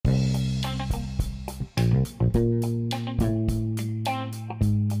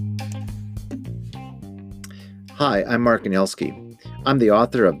Hi, I'm Mark Anielski. I'm the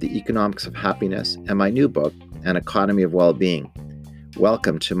author of The Economics of Happiness and my new book, An Economy of Well-Being.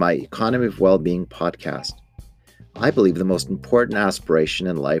 Welcome to my Economy of Well-Being podcast. I believe the most important aspiration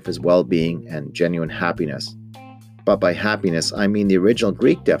in life is well-being and genuine happiness. But by happiness, I mean the original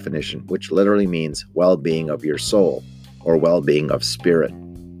Greek definition, which literally means well-being of your soul or well-being of spirit.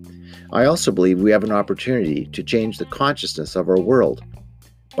 I also believe we have an opportunity to change the consciousness of our world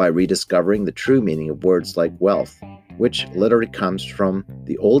by rediscovering the true meaning of words like wealth, which literally comes from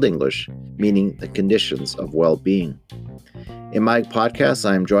the Old English, meaning the conditions of well-being. In my podcast,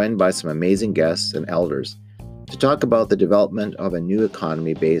 I am joined by some amazing guests and elders to talk about the development of a new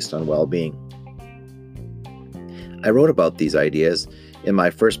economy based on well-being. I wrote about these ideas in my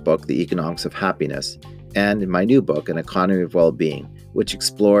first book, The Economics of Happiness, and in my new book, An Economy of Well-Being, which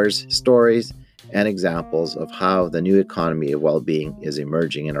explores stories and examples of how the new economy of well-being is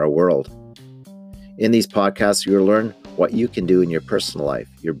emerging in our world. In these podcasts, you'll learn what you can do in your personal life,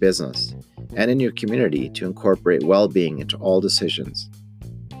 your business, and in your community to incorporate well-being into all decisions.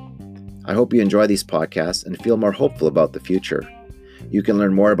 I hope you enjoy these podcasts and feel more hopeful about the future. You can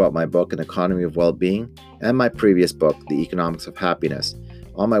learn more about my book, An Economy of Well-Being, and my previous book, The Economics of Happiness,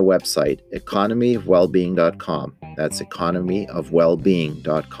 on my website, economyofwellbeing.com. That's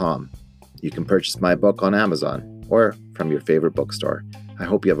economyofwellbeing.com. You can purchase my book on Amazon or from your favorite bookstore. I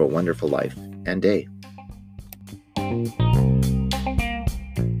hope you have a wonderful life and day.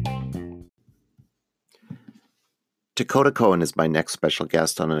 Takota Coen is my next special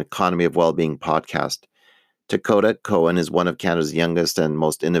guest on an Economy of Wellbeing podcast. Takota Coen is one of Canada's youngest and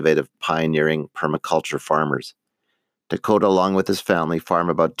most innovative pioneering permaculture farmers. Takota, along with his family, farm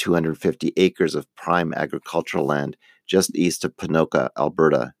about 250 acres of prime agricultural land just east of Ponoka,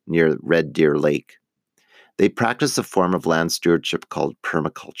 Alberta, near Red Deer Lake. They practice a form of land stewardship called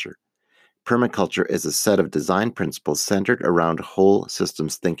permaculture. Permaculture is a set of design principles centered around whole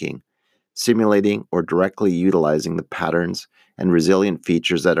systems thinking, simulating or directly utilizing the patterns and resilient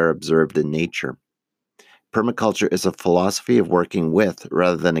features that are observed in nature. Permaculture is a philosophy of working with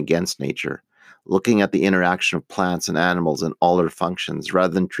rather than against nature, looking at the interaction of plants and animals and all their functions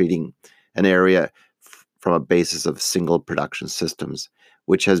rather than treating an area from a basis of single production systems,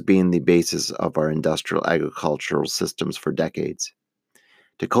 which has been the basis of our industrial agricultural systems for decades.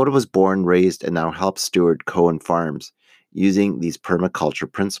 Takota was born, raised, and now helps steward Coen Farms using these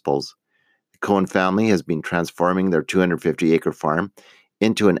permaculture principles. The Coen family has been transforming their 250-acre farm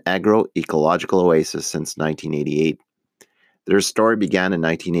into an agroecological oasis since 1988. Their story began in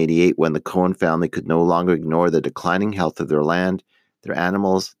 1988 when the Coen family could no longer ignore the declining health of their land, their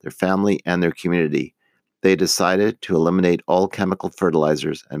animals, their family, and their community. They decided to eliminate all chemical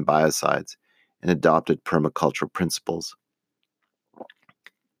fertilizers and biocides and adopted permaculture principles.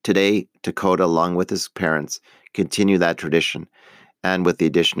 Today, Takota, along with his parents, continue that tradition, and with the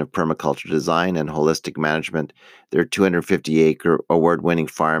addition of permaculture design and holistic management, their 250-acre award-winning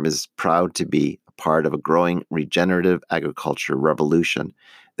farm is proud to be a part of a growing regenerative agriculture revolution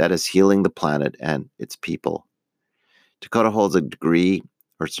that is healing the planet and its people. Takota holds a degree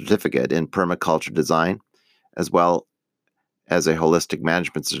or certificate in permaculture design, as well as a holistic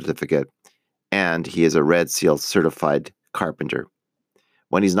management certificate, and he is a Red Seal certified carpenter.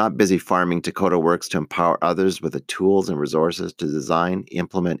 When he's not busy farming, Takota works to empower others with the tools and resources to design,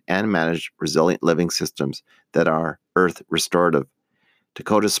 implement, and manage resilient living systems that are earth restorative.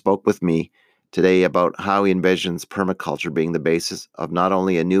 Takota spoke with me today about how he envisions permaculture being the basis of not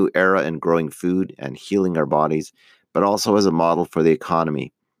only a new era in growing food and healing our bodies, but also as a model for the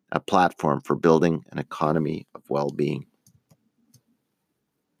economy, a platform for building an economy of well-being.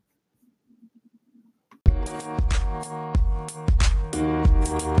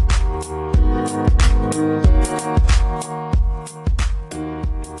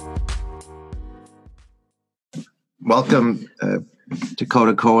 Welcome,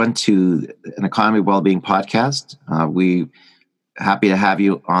 Takota Coen, to an Economy of Wellbeing podcast. We're happy to have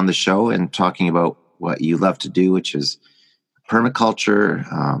you on the show and talking about what you love to do, which is permaculture,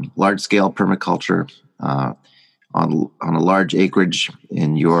 large-scale permaculture on a large acreage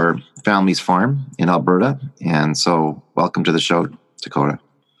in your family's farm in Alberta. And so welcome to the show, Takota.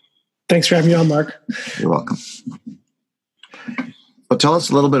 Thanks for having me on, Mark. You're welcome. Well, tell us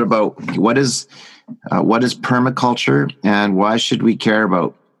a little bit about what is permaculture and why should we care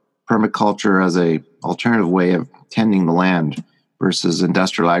about permaculture as an alternative way of tending the land versus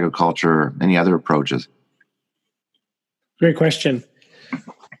industrial agriculture or any other approaches? Great question.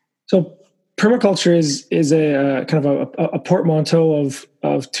 So permaculture is a kind of a portmanteau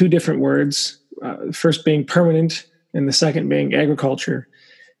of two different words. first being permanent and the second being agriculture.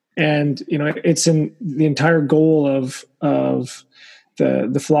 And, it's in the entire goal of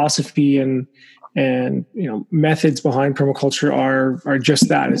the philosophy and methods behind permaculture are just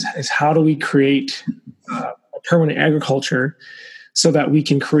that, is how do we create a permanent agriculture so that we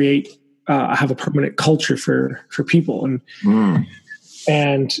can have a permanent culture for people.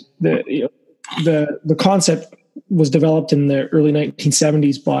 And the concept was developed in the early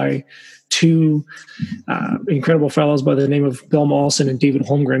 1970s by two incredible fellows by the name of Bill Mollison and David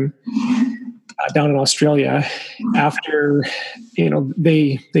Holmgren down in Australia. After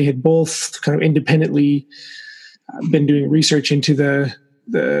they had both kind of independently been doing research into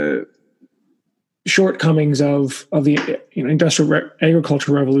the shortcomings of the industrial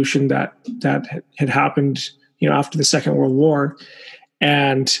agricultural revolution that had happened after the Second World War.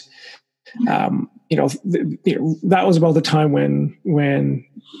 And that was about the time when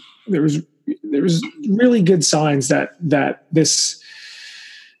there was really good signs that this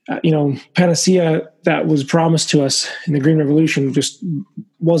panacea that was promised to us in the Green Revolution just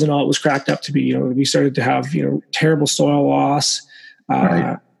wasn't all it was cracked up to be. We started to have terrible soil loss.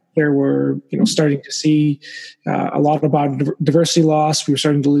 Right. There were starting to see a lot of biodiversity loss. We were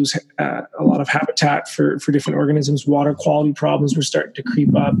starting to lose a lot of habitat for different organisms. Water quality problems were starting to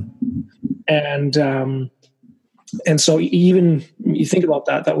creep up. And so even you think about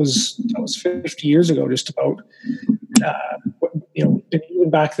that was 50 years ago, just about. And even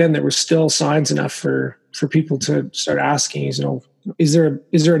back then, there were still signs enough for people to start asking, is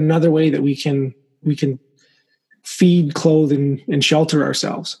there another way that we can feed, clothe, and shelter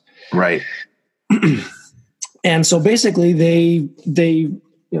ourselves? Right. And so basically, they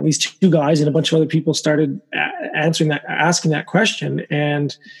these two guys and a bunch of other people started asking that question,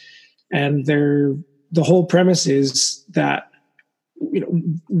 and the whole premise is that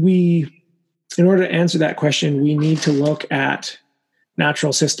we, in order to answer that question, we need to look at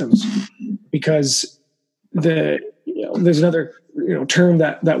natural systems, because there's another term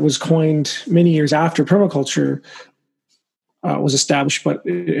that was coined many years after permaculture was established, but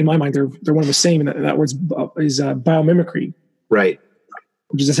in my mind they're one of the same, and that word is biomimicry, right?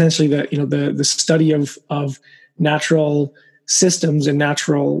 Which is essentially the study of natural systems and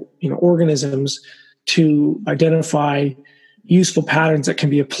natural organisms to identify useful patterns that can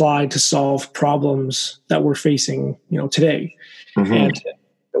be applied to solve problems that we're facing today. Mm-hmm. And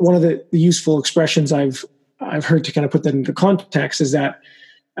one of the useful expressions I've heard to kind of put that into context is that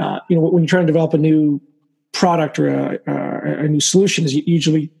when you're trying to develop a new product or a new solution, is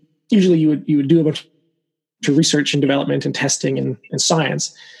usually you would do a bunch of research and development and testing and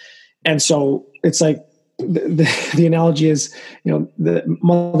science. And so it's like the analogy is, the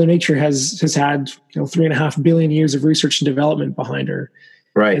Mother Nature has had 3.5 billion years of research and development behind her.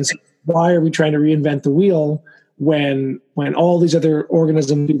 Right. And so why are we trying to reinvent the wheel when all these other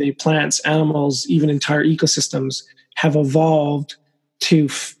organisms, be they plants, animals, even entire ecosystems, have evolved to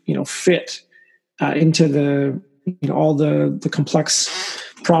fit into the all the complex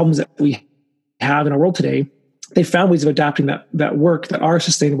problems that we have in our world today? They found ways of adapting that work that are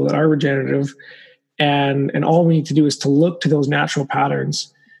sustainable, that are regenerative. And all we need to do is to look to those natural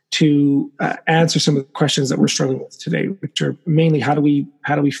patterns to answer some of the questions that we're struggling with today, which are mainly how do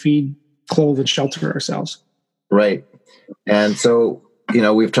we feed, clothe, and shelter ourselves. Right. And so,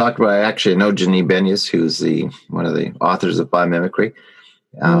 we've talked about, actually, I know Janine Benyus, who's one of the authors of Biomimicry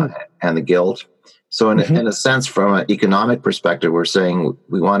and the Guild. So in a sense, from an economic perspective, we're saying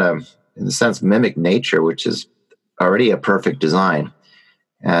we want to, in a sense, mimic nature, which is already a perfect design.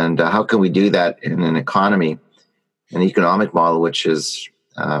 And how can we do that in an economic model, which is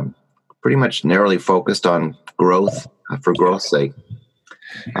pretty much narrowly focused on growth for growth's sake?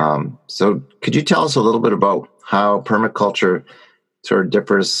 So could you tell us a little bit about how permaculture sort of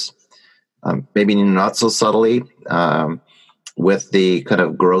differs, maybe not so subtly, with the kind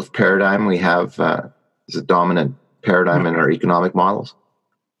of growth paradigm we have as a dominant paradigm in our economic models?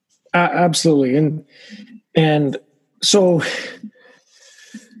 Absolutely. And so...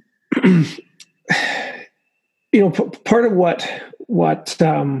 part of what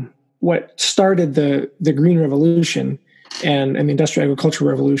started the Green Revolution and the Industrial Agricultural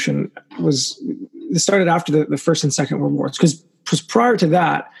Revolution it started after the First and Second World Wars, because prior to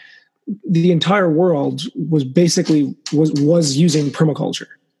that, the entire world was basically using permaculture.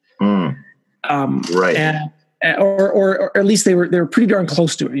 Right. Or at least they were pretty darn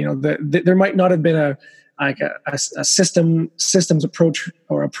close to it. There might not have been a systems approach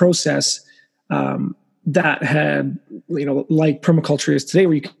or a process that had like permaculture is today,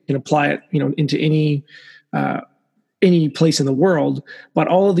 where you can apply it into any any place in the world, but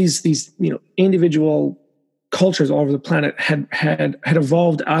all of these individual cultures all over the planet had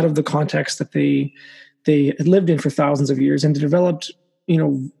evolved out of the context that they had lived in for thousands of years, and developed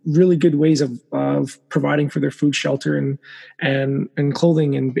really good ways of providing for their food, shelter, and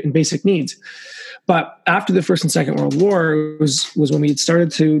clothing and basic needs. But after the First and Second World War was when we had started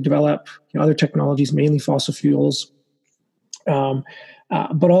to develop other technologies, mainly fossil fuels.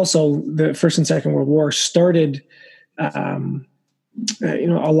 But also the First and Second World War started, a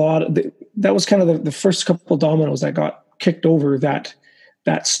lot of that was kind of the first couple of dominoes that got kicked over that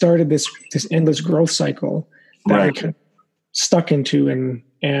started this endless growth cycle that Right. we kind of stuck into,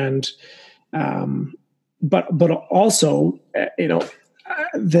 but also,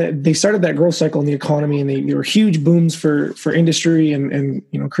 they started that growth cycle in the economy, and they were huge booms for industry, and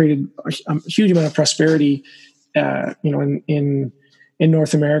created a huge amount of prosperity, in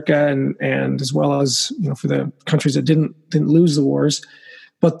North America, and as well as for the countries that didn't lose the wars.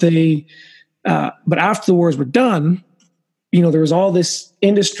 But but after the wars were done, there was all this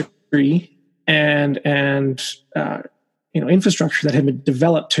industry and infrastructure that had been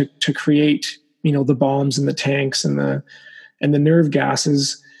developed to create the bombs and the tanks and the nerve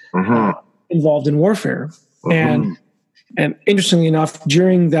gases involved in warfare. And interestingly enough,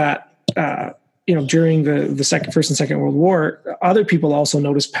 during that during the First and Second World War, other people also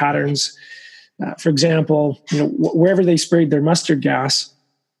noticed patterns. For example, wherever they sprayed their mustard gas,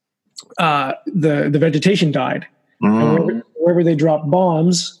 the vegetation died. And wherever they dropped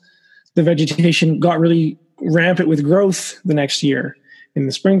bombs, the vegetation got really rampant with growth the next year in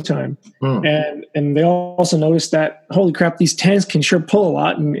the springtime. And they also noticed that, holy crap, these tanks can sure pull a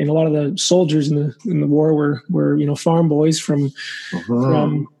lot. And a lot of the soldiers in the war were farm boys from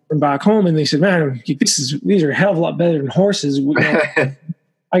back home, and they said, man, these are a hell of a lot better than horses.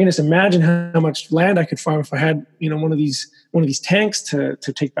 I can just imagine how much land I could farm if I had one of these tanks to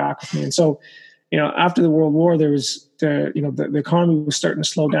take back with me. And so after the World War, there was the economy was starting to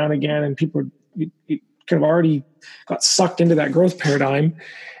slow down again, and people kind of already got sucked into that growth paradigm,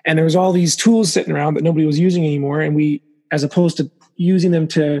 and there was all these tools sitting around that nobody was using anymore, and we, as opposed to using them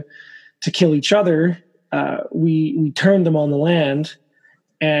to kill each other, we turned them on the land.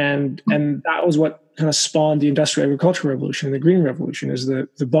 And that was what kind of spawned the industrial agricultural revolution and the green revolution. Is the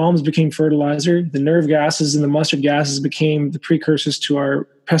bombs became fertilizer, the nerve gases and the mustard gases became the precursors to our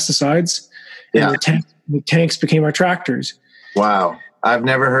pesticides, and the tanks became our tractors. Wow. I've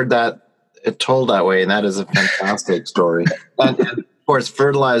never heard that told that way, and that is a fantastic story. And of course,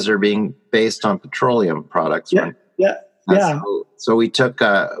 fertilizer being based on petroleum products. Yeah, right? yeah. So we took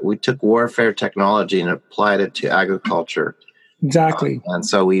warfare technology and applied it to agriculture. Exactly. And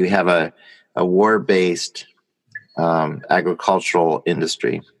so we have a war-based agricultural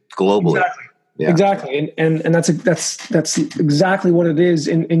industry globally. Exactly. Yeah. Exactly. And that's exactly what it is.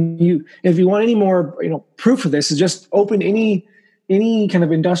 And if you want any more proof of this, is just open any kind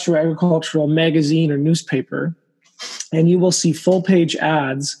of industrial agricultural magazine or newspaper, and you will see full page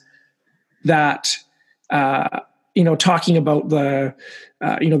ads that talking about the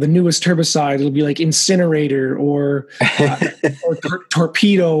newest herbicide. It'll be like Incinerator or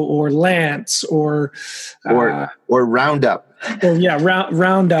Torpedo or Lance or Roundup. Or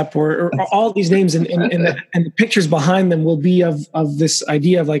Roundup or all these names, and the pictures behind them will be of this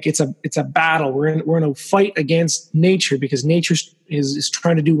idea of like it's a battle. We're in a fight against nature, because nature is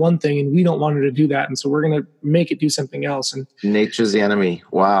trying to do one thing and we don't want her to do that, and so we're going to make it do something else. And nature's the enemy.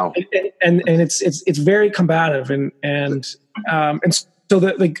 Wow. And it's very combative, and so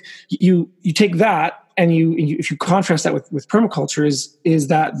that, like, you take that and you if you contrast that with permaculture, is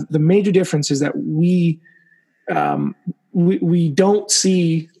that the major difference is that we don't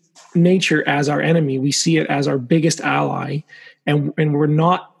see nature as our enemy. We see it as our biggest ally, and we're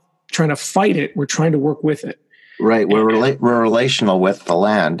not trying to fight it. We're trying to work with it. Right. We're relational with the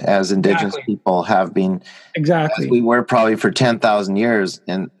land, as indigenous people have been. Exactly. As we were probably for 10,000 years.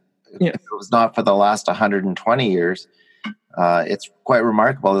 And if it was not for the last 120 years, it's quite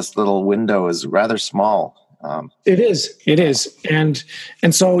remarkable. This little window is rather small. It is. And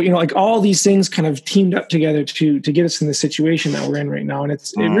so, like, all these things kind of teamed up together to get us in the situation that we're in right now. And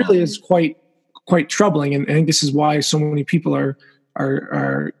it really is quite troubling. And I think this is why so many people are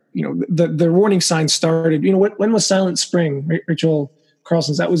the warning signs started. When was Silent Spring, Rachel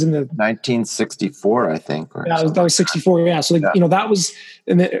Carlson's? That was in the 1964, I think. That was 64. Yeah. So that was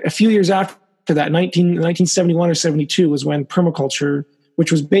a few years after that, 1971 or 72 was when permaculture, which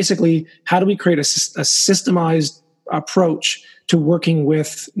was basically how do we create a systemized approach to working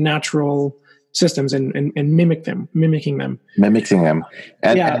with natural systems and mimicking them,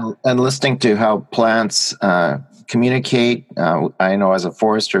 and listening to how plants communicate? I know as a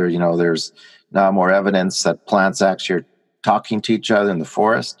forester, there's now more evidence that plants actually are talking to each other in the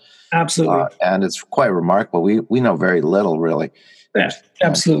forest. Absolutely. And it's quite remarkable. We know very little, really. Yeah,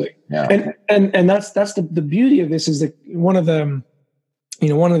 absolutely. Yeah. And that's the beauty of this is that one of the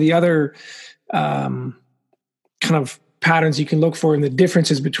other kind of patterns you can look for in the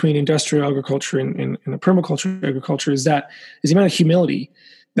differences between industrial agriculture and the permaculture agriculture is the amount of humility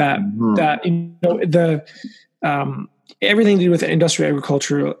that the everything to do with industrial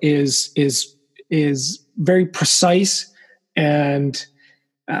agriculture is very precise and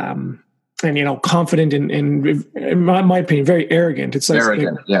confident and in my opinion very arrogant. It's like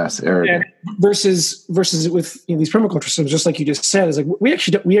arrogant. Yes, arrogant. Versus with these permaculture systems, just like you just said, is like we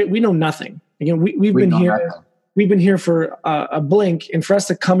actually we know nothing. We've been here. Nothing. We've been here for a blink, and for us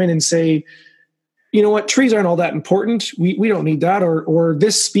to come in and say, you know what, trees aren't all that important. We don't need that, or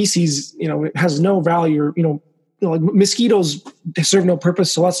this species, it has no value. Like mosquitoes serve no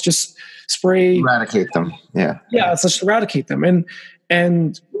purpose, so let's just eradicate them. Yeah, let's just eradicate them.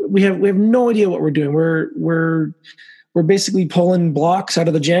 And we have no idea what we're doing. We're basically pulling blocks out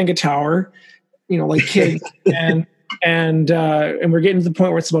of the Jenga tower, like kids, and we're getting to the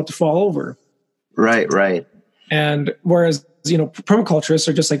point where it's about to fall over. Right. And whereas, permaculturists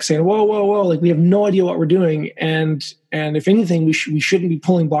are just like saying, whoa, like we have no idea what we're doing. And if anything, we shouldn't be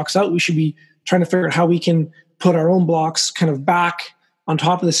pulling blocks out. We should be trying to figure out how we can put our own blocks kind of back on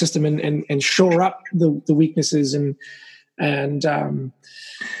top of the system and shore up the weaknesses. That's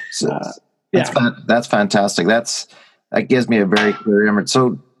fantastic. That gives me a very clear image.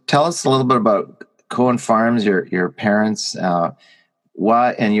 So tell us a little bit about Coen Farms, your parents,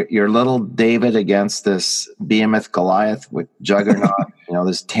 why, and your little David against this behemoth Goliath with juggernaut,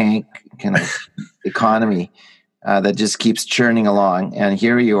 this tank kind of economy that just keeps churning along. And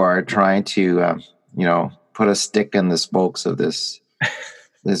here you are trying to, put a stick in the spokes of this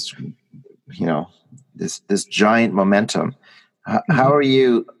giant momentum. How are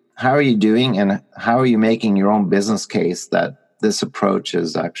you doing, and how are you making your own business case that this approach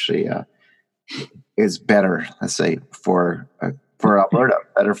is actually is better, let's say, for Alberta,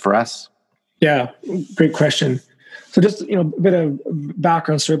 better for us? Yeah, great question. So just a bit of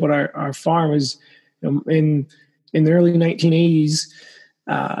background story about our farm is in the early 1980s.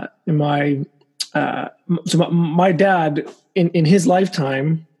 My dad in his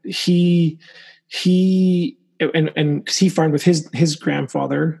lifetime he and because he farmed with his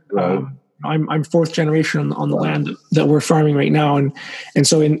grandfather. Right. I'm fourth generation on the land that we're farming right now, and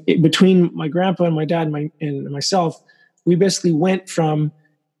so in between my grandpa and my dad and myself, we basically went from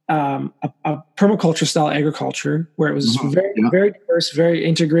a permaculture style agriculture where it was very very diverse, very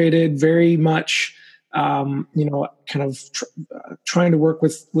integrated, very much kind of trying to work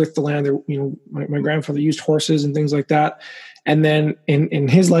with the land. My grandfather used horses and things like that. And then in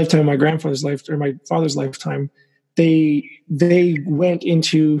his lifetime, my father's lifetime, they went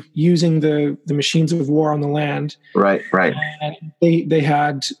into using the machines of war on the land. Right. And they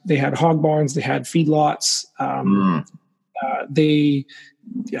had hog barns, they had feedlots. They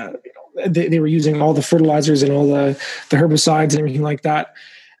were using all the fertilizers and all the herbicides and everything like that.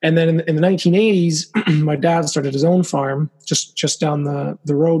 And then in the 1980s, my dad started his own farm just down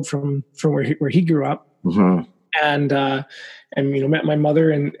the road from where he grew up. Mm-hmm. And met my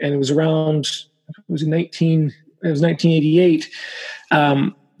mother, and it was around 1988.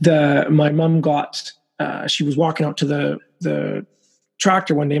 My mom she was walking out to the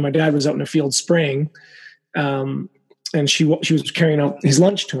tractor one day. My dad was out in the field spraying, and she was carrying out his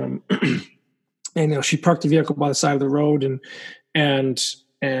lunch to him. And she parked the vehicle by the side of the road and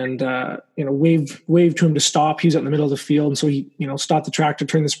waved to him to stop. He was out in the middle of the field, and so he stopped the tractor,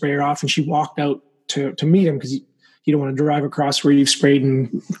 turned the sprayer off, and she walked out to meet him because you don't want to drive across where you've sprayed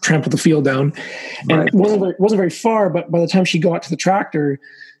and trampled the field down. And it wasn't very far, but by the time she got to the tractor,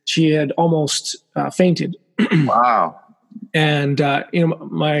 she had almost fainted. Wow. And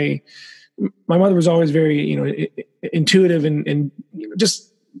my mother was always very intuitive and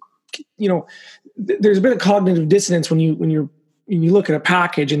just there's a bit of cognitive dissonance when you look at a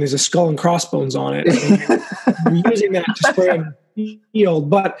package and there's a skull and crossbones on it. And you're using that to spray on field,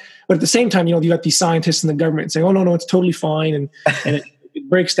 but at the same time, you got these scientists in the government saying, "Oh no, it's totally fine," and it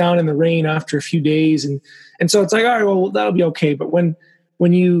breaks down in the rain after a few days, and so it's like, all right, well, that'll be okay. But when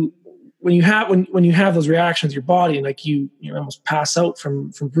you have those reactions, your body, and like you almost pass out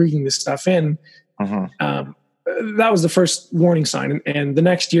from breathing this stuff in, that was the first warning sign. And the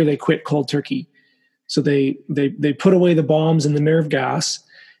next year they quit cold turkey. So they put away the bombs and the nerve gas,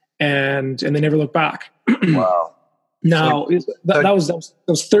 and they never looked back. Wow. Now that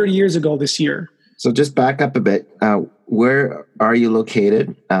was 30 years ago this year. So just back up a bit. Where are you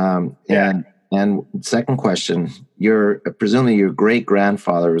located? And second question, presumably your great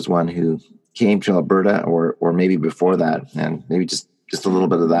grandfather was one who came to Alberta, or maybe before that, and maybe just a little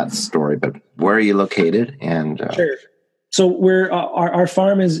bit of that story. But where are you located? And sure. So we're our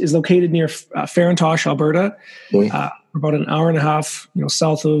farm is located near Farintosh, Alberta, about an hour and a half,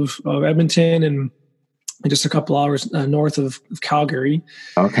 south of Edmonton, and just a couple hours north of Calgary.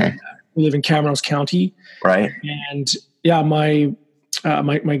 Okay. We live in Camrose County, right? And yeah, my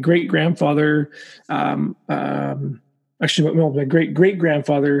great grandfather, my great great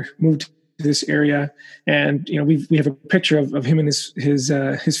grandfather moved to this area, and we have a picture of him and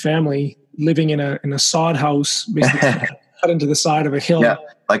his family living in a sod house, basically cut into the side of a hill. Yeah,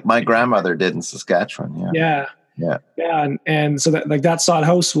 like my grandmother did in Saskatchewan. Yeah. And so that sod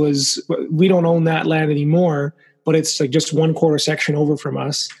house we don't own that land anymore, but it's like just 1/4 section over from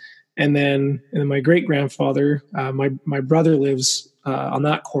us. And then my great grandfather, my brother lives on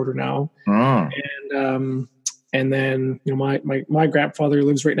that quarter now, and then my grandfather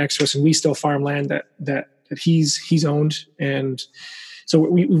lives right next to us, and we still farm land that he's owned. And so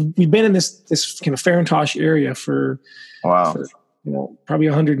we've been in this kind of Farintosh area for probably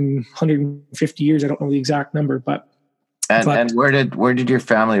 150 years. I don't know the exact number, but where did your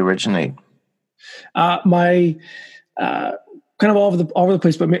family originate? My kind of all over the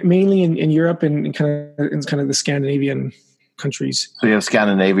place, but mainly in Europe and kind of the Scandinavian countries. So you have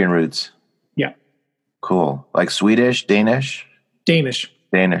Scandinavian roots. Yeah. Cool. Like Swedish, Danish? Danish.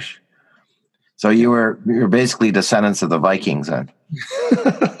 So you're basically descendants of the Vikings then.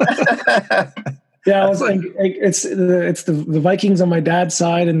 Yeah, I was like, it's the Vikings on my dad's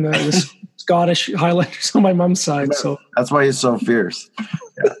side and the Scottish Highlanders on my mom's side. So that's why he's so fierce.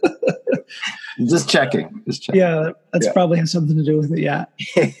 Yeah. Just checking. Yeah, that's probably has something to do with it. Yeah.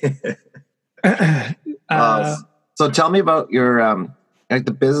 So tell me about your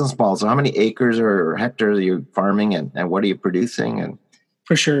the business model. So how many acres or hectares are you farming, and what are you producing? And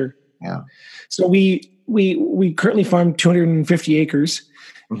for sure. Yeah. So we currently farm 250 acres.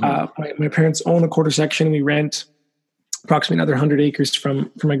 My parents own a quarter section. We rent approximately another 100 acres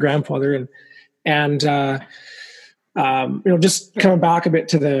from my grandfather, and just coming back a bit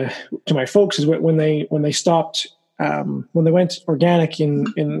to my folks is when they stopped, when they went organic in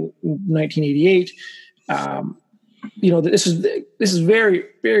 1988. This is very,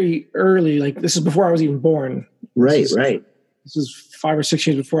 very early. Like this is before I was even born. Right. This is 5 or 6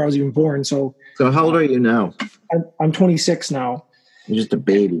 years before I was even born. So how old are you now? I'm 26 now. You're just a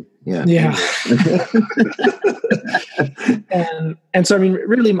baby. Yeah. Yeah. and so I mean,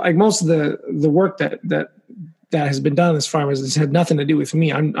 really, like most of the work that has been done on this farm has had nothing to do with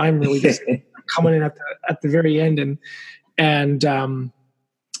me. I'm really just coming in at the very end,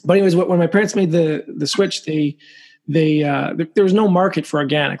 but anyways, when my parents made the switch, there was no market for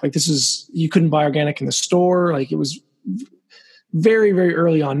organic. Like you couldn't buy organic in the store. Like it was very, very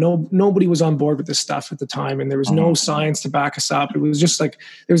early on. Nobody was on board with this stuff at the time, and there was no science to back us up. It was just like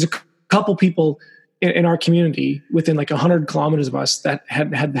there was a couple people in our community within like 100 kilometers of us that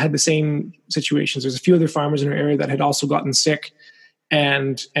had the same situations. There's a few other farmers in our area that had also gotten sick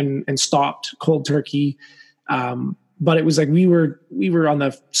and stopped cold turkey. But it was like we were on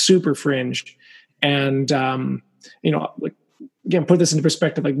the super fringe, and like again, put this into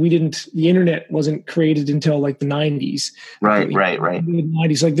perspective. Like the internet wasn't created until like the 90s. Right. Mid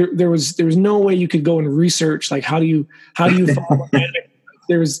 90s. Like there was no way you could go and research like how do you farm organic.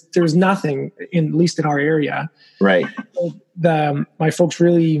 There was nothing at least in our area. Right. So my folks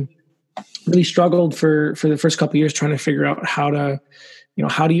really struggled for the first couple of years trying to figure out how do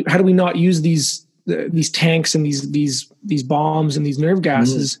we not use these tanks and these bombs and these nerve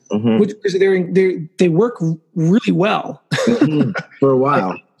gases, which they work really well for a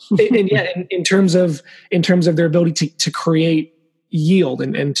while. and in terms of their ability to create yield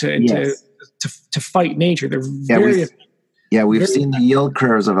and to fight nature, they're very. We've seen the yield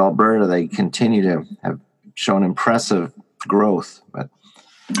curves of Alberta. They continue to have shown impressive growth, but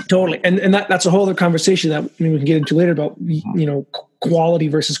totally. And that's a whole other conversation that we can get into later about quality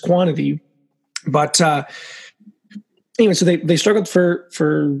versus quantity. But anyway, so they struggled for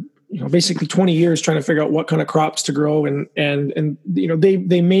basically 20 years trying to figure out what kind of crops to grow, and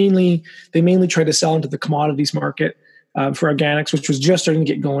they mainly tried to sell into the commodities market for organics, which was just starting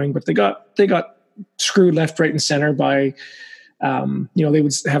to get going, but they got screwed left, right, and center by they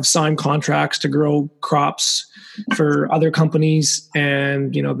would have signed contracts to grow crops for other companies,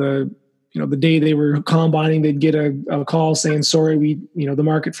 and the day they were combining, they'd get a call saying, sorry, the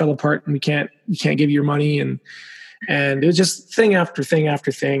market fell apart and we can't give you your money. And it was just thing after thing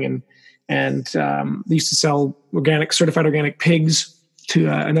after thing. they used to sell certified organic pigs to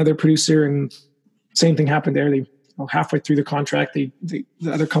another producer, and same thing happened there. They halfway through the contract, the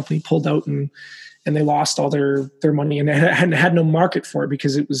other company pulled out, and they lost all their money, and they had no market for it,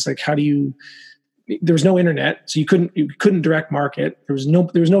 because it was like, there was no internet, so you couldn't direct market. There was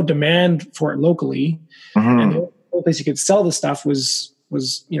no demand for it locally, and the only place you could sell the stuff was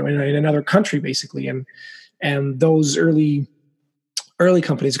in another country, basically. And those early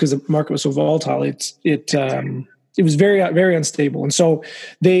companies, because the market was so volatile, it was very, very unstable. And so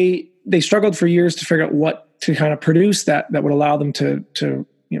they struggled for years to figure out what to kind of produce that would allow them to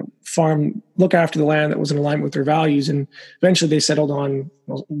farm, look after the land that was in alignment with their values. And eventually they settled on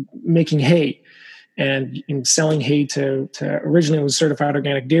making hay and selling hay to originally it was certified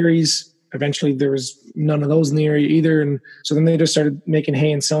organic dairies. Eventually there was none of those in the area either. And so then they just started making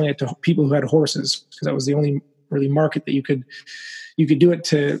hay and selling it to people who had horses, because that was the only really market that you could do it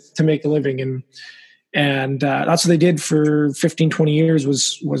to make a living. And that's what they did for 15, 20 years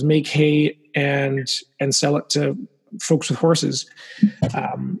was make hay and sell it to folks with horses.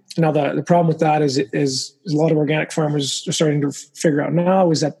 Now the problem with that is a lot of organic farmers are starting to figure out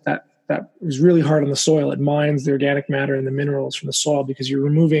now is that is really hard on the soil. It mines the organic matter and the minerals from the soil, because you're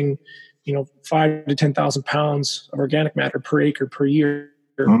removing 5 to 10,000 pounds of organic matter per acre per year,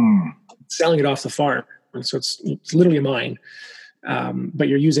 selling it off the farm. And so it's literally a mine. But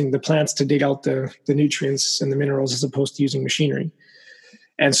you're using the plants to dig out the nutrients and the minerals, as opposed to using machinery.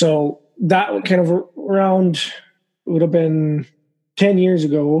 And so that kind of around would have been 10 years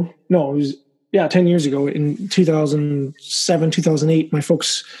ago. No, it was 10 years ago, in 2007, 2008, my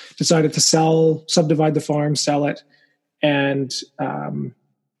folks decided to subdivide the farm, sell it. And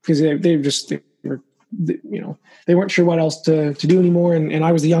because they weren't sure what else to do anymore. And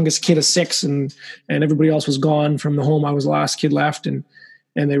I was the youngest kid of 6, and everybody else was gone from the home. I was the last kid left. And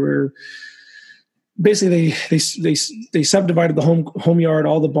they were basically, they subdivided the home yard,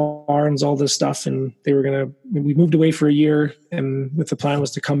 all the barns, all this stuff. And we moved away for a year, and with the plan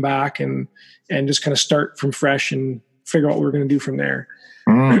was to come back and just kind of start from fresh and figure out what we were going to do from there.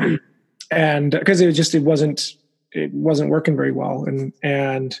 And because it wasn't working very well.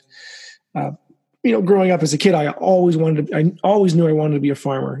 And growing up as a kid, I always knew I wanted to be a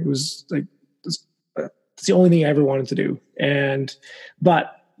farmer. It was like, it's the only thing I ever wanted to do.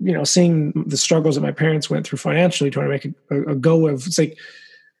 But seeing the struggles that my parents went through financially, trying to make a go of, it's like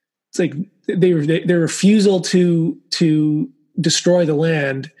their refusal to destroy the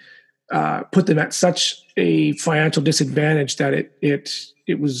land, put them at such a financial disadvantage that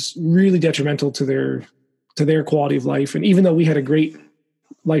it was really detrimental to their quality of life. And even though we had a great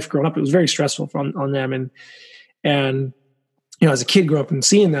life growing up, it was very stressful on them. And as a kid growing up and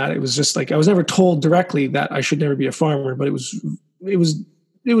seeing that, it was just like, I was never told directly that I should never be a farmer, but it was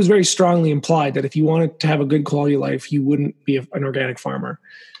very strongly implied that if you wanted to have a good quality of life, you wouldn't be an organic farmer.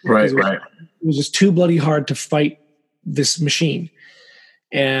 Right. It was just too bloody hard to fight this machine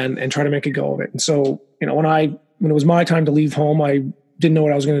and try to make a go of it. And so, when it was my time to leave home, I didn't know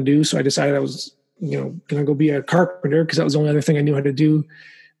what I was going to do. So I decided I was, going to go be a carpenter, because that was the only other thing I knew how to do.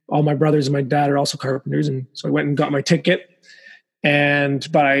 All my brothers and my dad are also carpenters. And so I went and got my ticket. But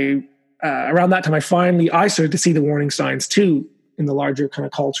around that time, I started to see the warning signs too, in the larger kind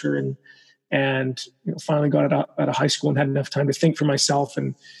of culture, and finally got it out at a high school and had enough time to think for myself.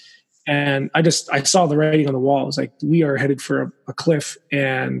 And I saw the writing on the wall. It was like, we are headed for a cliff,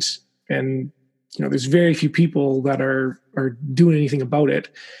 and there's very few people that are doing anything about it.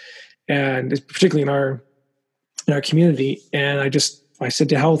 And it's particularly in our community. And I said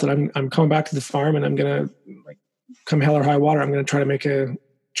to health that I'm coming back to the farm, and I'm going to, come hell or high water, I'm going to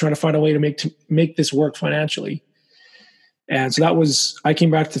try to find a way to make this work financially. And so I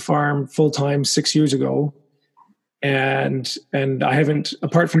came back to the farm full time 6 years ago. And I haven't,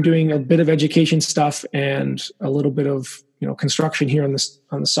 apart from doing a bit of education stuff and a little bit of, construction here on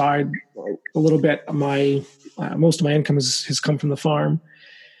the side, a little bit, most of my income has come from the farm.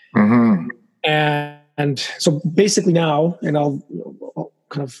 Mm-hmm. And so basically now, and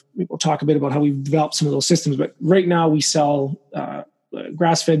we'll talk a bit about how we've developed some of those systems, but right now we sell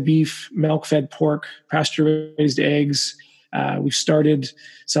grass-fed beef, milk-fed pork, pasture-raised eggs. We've started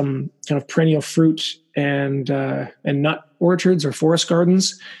some kind of perennial fruit and nut orchards or forest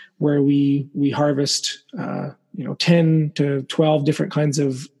gardens, where we harvest 10 to 12 different kinds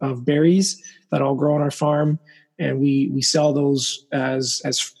of berries that all grow on our farm, and we sell those as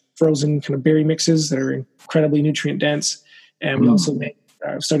frozen kind of berry mixes that are incredibly nutrient dense. And we also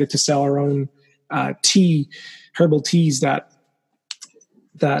started to sell our own herbal teas that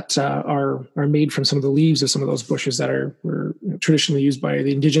are made from some of the leaves of some of those bushes that were traditionally used by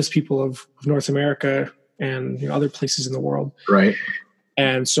the indigenous people of North America and other places in the world. Right.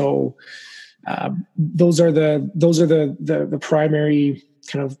 And so those are the primary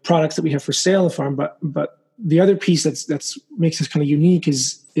kind of products that we have for sale on the farm. But the other piece that's makes us kind of unique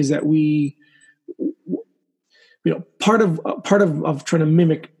is that we, part of trying to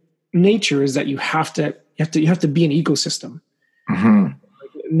mimic nature is that you have to be an ecosystem. Mm-hmm.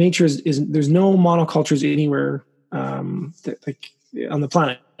 Nature is there's no monocultures anywhere on the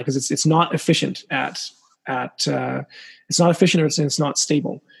planet because it's not efficient it's not efficient and it's not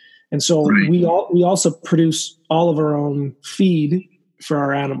stable. And so we also produce all of our own feed for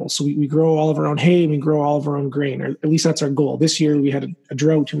our animals. So we grow all of our own hay and we grow all of our own grain, or at least that's our goal. This year we had a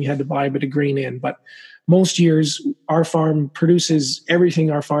drought and we had to buy a bit of grain in, but most years our farm produces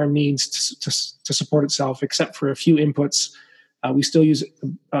everything our farm needs to support itself, except for a few inputs. We still use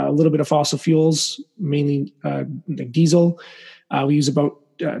a little bit of fossil fuels, mainly like diesel. We use about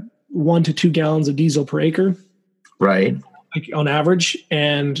 1 to 2 gallons of diesel per acre. Right. Like on average,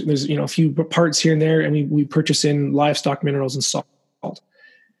 and there's a few parts here and there, and we purchase in livestock minerals and salt.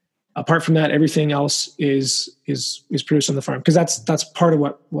 Apart from that, everything else is produced on the farm, because that's part of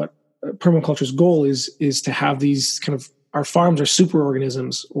what permaculture's goal is to have these kind of, our farms are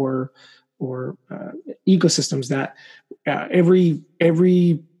superorganisms or ecosystems that every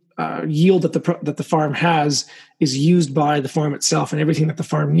yield that the farm has is used by the farm itself, and everything that the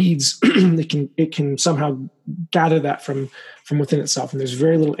farm needs it can somehow gather that from within itself, and there's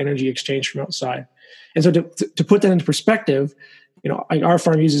very little energy exchange from outside. And so to put that into perspective, our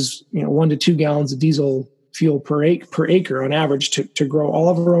farm uses 1 to 2 gallons of diesel fuel per acre on average to grow all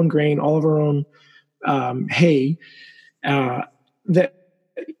of our own grain, all of our own hay. That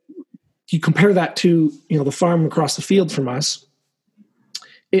you compare that to the farm across the field from us.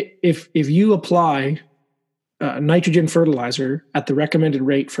 If you apply nitrogen fertilizer at the recommended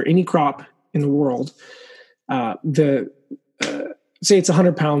rate for any crop in the world, say it's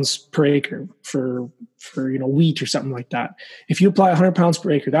 100 pounds per acre for wheat or something like that. If you apply 100 pounds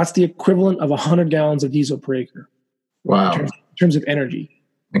per acre, that's the equivalent of 100 gallons of diesel per acre. Wow! In terms of energy,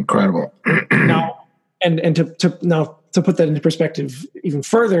 incredible. Now, and to put that into perspective even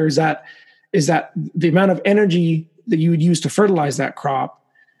further, is that the amount of energy that you would use to fertilize that crop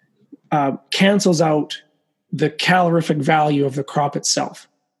cancels out the calorific value of the crop itself,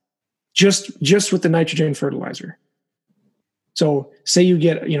 just with the nitrogen fertilizer. So say you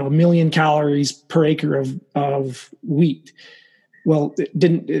get 1 million calories per acre of wheat. Well,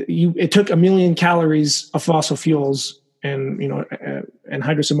 it took 1 million calories of fossil fuels and and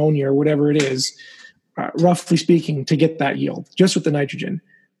hydrous ammonia or whatever it is, roughly speaking, to get that yield just with the nitrogen.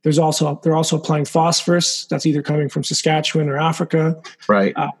 They're also applying phosphorus that's either coming from Saskatchewan or Africa,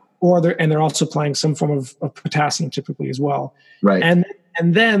 right? They're also applying some form of potassium typically as well, right? And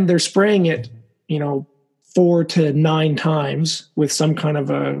then they're spraying it 4 to 9 times with some kind of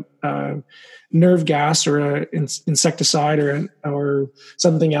a nerve gas or an insecticide or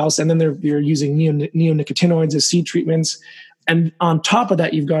something else, and then they're using neonicotinoids as seed treatments. And on top of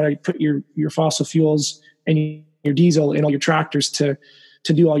that, you've got to put your fossil fuels and your diesel in all your tractors to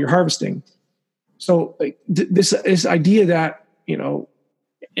do all your harvesting. So this idea that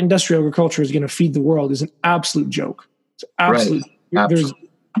industrial agriculture is going to feed the world is an absolute joke. It's absolute. Right.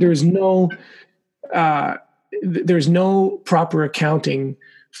 There's no proper accounting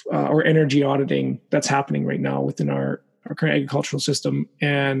or energy auditing that's happening right now within our current agricultural system.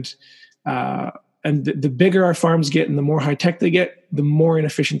 And the bigger our farms get and the more high tech they get, the more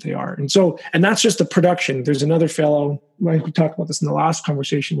inefficient they are. And that's just the production. There's another fellow, I think we talked about this in the last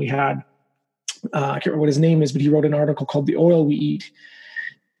conversation we had. I can't remember what his name is, but he wrote an article called "The Oil We Eat."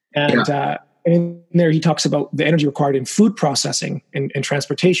 And in there he talks about the energy required in food processing and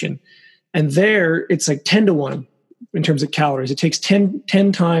transportation. And there it's like 10 to 1 in terms of calories. It takes 10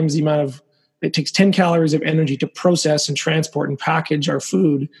 times it takes 10 calories of energy to process and transport and package our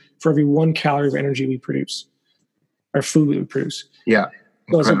food for every 1 calorie of energy we produce, our food we produce. Yeah.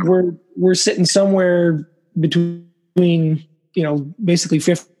 So it's like we're sitting somewhere between, basically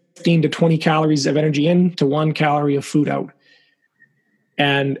 15 to 20 calories of energy in to 1 calorie of food out.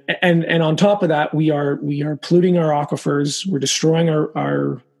 And on top of that, we are polluting our aquifers. We're destroying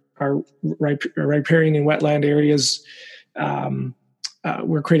our riparian and wetland areas.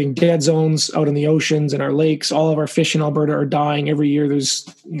 We're creating dead zones out in the oceans and our lakes. All of our fish in Alberta are dying every year. There's,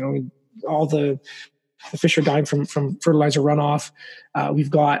 all the fish are dying from fertilizer runoff. We've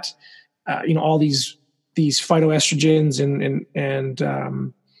got, all these phytoestrogens and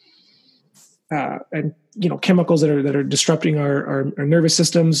and chemicals that are disrupting our nervous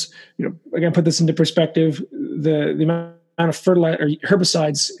systems. Again, put this into perspective: the amount of fertilizer, or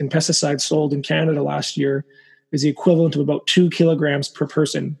herbicides and pesticides sold in Canada last year is the equivalent of about 2 kilograms per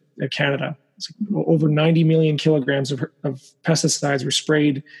person in Canada. It's like over 90 million kilograms of pesticides were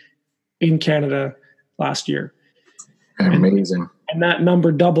sprayed in Canada last year. Amazing. And that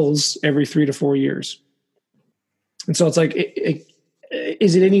number doubles every 3 to 4 years. And so it's like,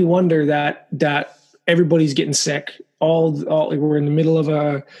 is it any wonder that everybody's getting sick? All we're in the middle of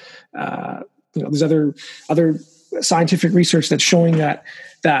there's other scientific research that's showing that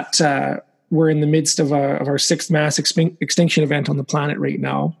we're in the midst of our sixth mass extinction event on the planet right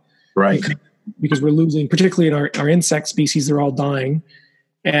now. Right. Because we're losing, particularly in our insect species, they're all dying,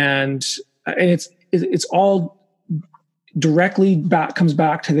 and it's all directly comes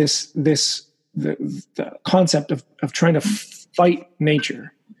back to the concept of trying to fight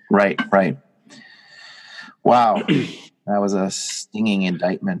nature. Right. Wow, that was a stinging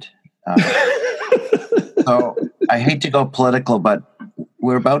indictment. So I hate to go political, but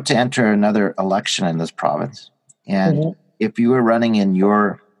we're about to enter another election in this province, and if you were running in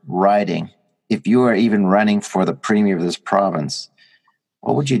your riding, if you were even running for the premier of this province,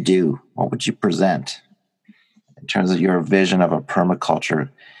 what would you do? What would you present in terms of your vision of a permaculture,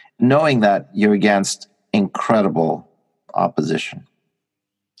 knowing that you're against incredible opposition?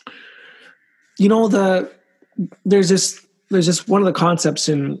 There's this one of the concepts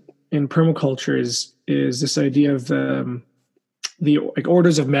in permaculture is this idea of the like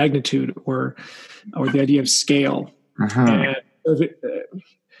orders of magnitude, or the idea of scale. And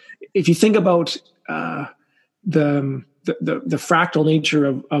if you think about the fractal nature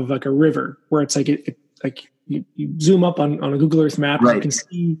of like a river, where it's like like you zoom up on a Google Earth map, right, and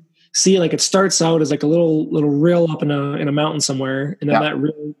you can see like it starts out as like a little rill up in a mountain somewhere, and then that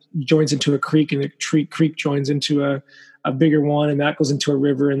rill joins into a creek, and the creek joins into a bigger one, and that goes into a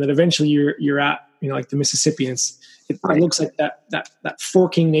river, and then eventually you're at like the Mississippi. And it looks like that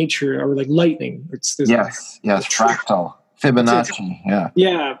forking nature, or like lightning. It's this, yes, fractal.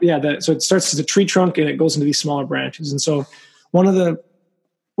 Fibonacci, so it starts as a tree trunk and it goes into these smaller branches. And so one of the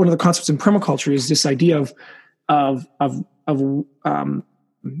concepts in permaculture is this idea of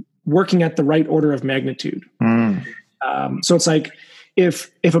working at the right order of magnitude. So it's like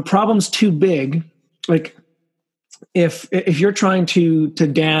if a problem's too big, like if you're trying to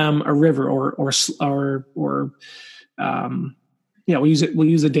dam a river or we'll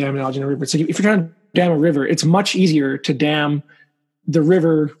use a dam analogy in a river. So if you're trying to dam a river, it's much easier to dam the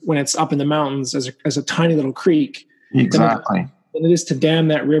river when it's up in the mountains as a tiny little creek. Exactly. Than it is to dam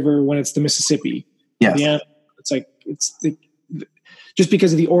that river when it's the Mississippi. Yes. Just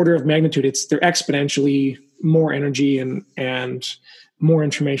because of the order of magnitude, they're exponentially more energy and more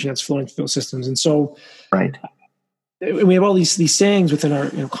information that's flowing through those systems. And so, right. We have all these sayings within our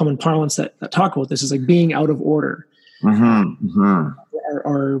common parlance that talk about this, is like being out of order.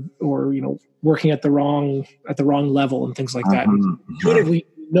 Or working at the wrong level and things like that. Intuitively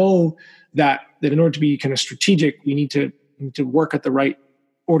know that in order to be kind of strategic, we need to work at the right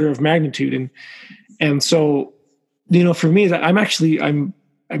order of magnitude. And so, for me, I'm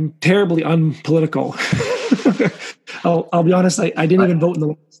terribly unpolitical. I'll be honest. I didn't even vote in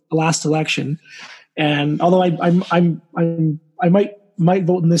the last election, and although I might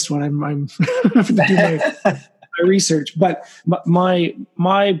vote in this one, I'm having to do my research. But my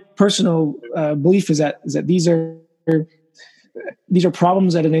personal belief is that these are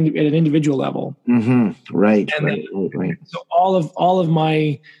problems at an individual level. Right. So all of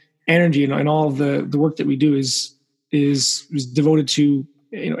my energy and all of the work that we do is devoted to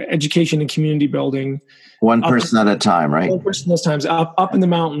education and community building. One person at a time, right? One person those times up in the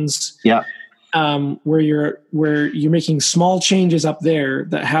mountains. Yeah. Where you're making small changes up there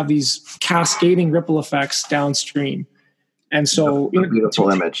that have these cascading ripple effects downstream. And so, beautiful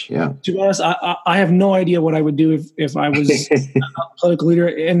image. Yeah. To be honest, I have no idea what I would do if I was a political leader.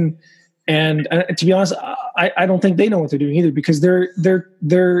 And to be honest, I don't think they know what they're doing either, because they're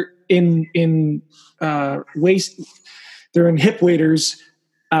in waste. They're in hip waders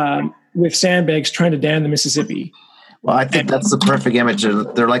with sandbags trying to dam the Mississippi. Well, I think that's the perfect image.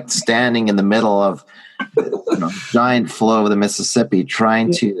 They're like standing in the middle of giant flow of the Mississippi,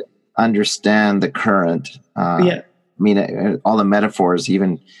 trying to understand the current. I mean, all the metaphors,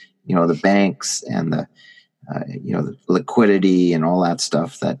 even the banks and the liquidity and all that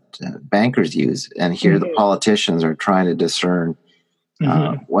stuff that bankers use. And here the politicians are trying to discern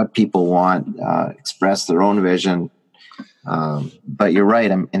what people want, express their own vision. But you're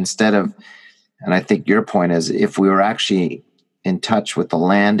right. And I think your point is, if we were actually in touch with the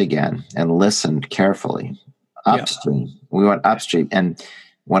land again and listened carefully upstream. Yeah. We went upstream. And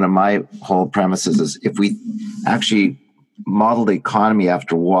one of my whole premises is if we actually model the economy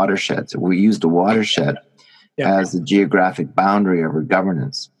after watersheds, we used a watershed as the geographic boundary of our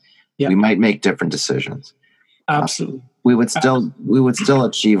governance, we might make different decisions. Absolutely. We would still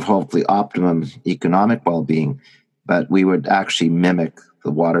achieve hopefully optimum economic well-being, but we would actually mimic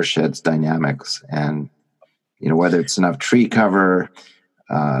the watershed's dynamics. And whether it's enough tree cover,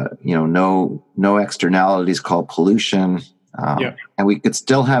 no externalities called pollution, and we could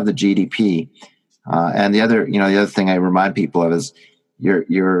still have the GDP. And the other thing I remind people of is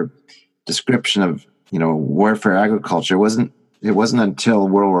your description of warfare agriculture. It wasn't until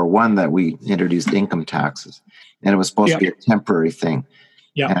World War I that we introduced income taxes, and it was supposed to be a temporary thing.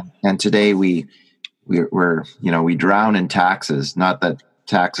 Yeah. And today we're we drown in taxes. Not that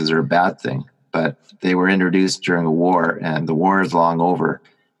taxes are a bad thing, but they were introduced during a war, and the war is long over.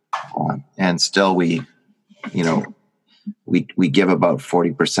 And still we give about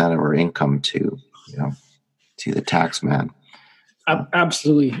 40% of our income to the tax man.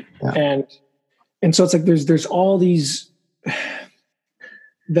 Absolutely. Yeah. And so it's like there's all these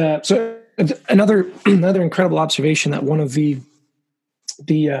so another incredible observation that one of the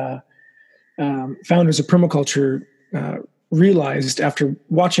founders of permaculture realized after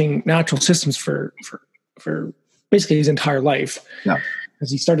watching natural systems for basically his entire life. Yeah.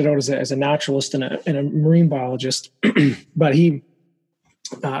 Because he started out as a naturalist and a marine biologist, but he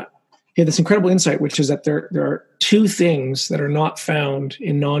had this incredible insight, which is that there are two things that are not found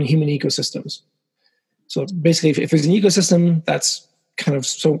in non-human ecosystems. So basically, if there's an ecosystem that's kind of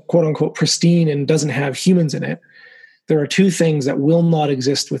so quote unquote pristine and doesn't have humans in it, there are two things that will not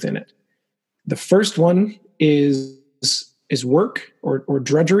exist within it. The first one is work or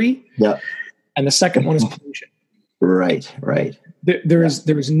drudgery. Yeah. And the second one is pollution. Right. There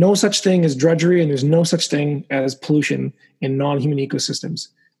is no such thing as drudgery, and there's no such thing as pollution in non-human ecosystems.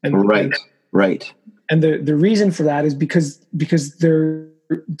 And right. And the reason for that is because they're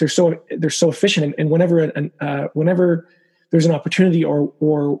so efficient, and whenever there's an opportunity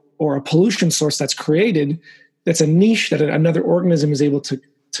or a pollution source that's created, that's a niche that another organism is able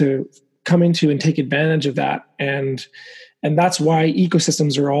to come into and take advantage of that. And that's why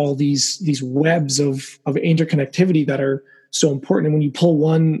ecosystems are all these webs of interconnectivity that are so important. And when you pull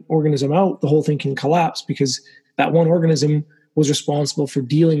one organism out, the whole thing can collapse because that one organism was responsible for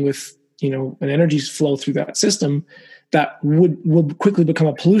dealing with an energy flow through that system that will quickly become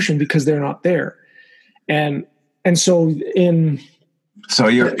a pollution because they're not there. And so this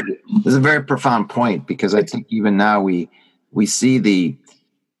is a very profound point, because I think even now we see the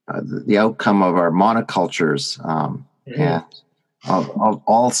outcome of our monocultures and of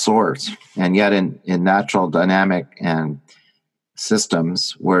all sorts, and yet in natural dynamic and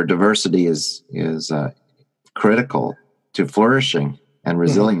systems where diversity is critical to flourishing and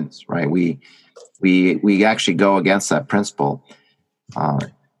resilience, right? We actually go against that principle,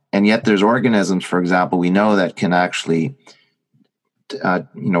 and yet there's organisms, for example, we know that can actually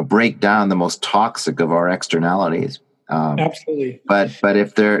break down the most toxic of our externalities. Absolutely. But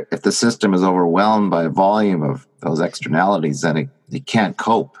if the system is overwhelmed by a volume of those externalities, then it can't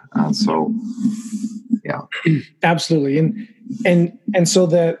cope. So, yeah, absolutely. And so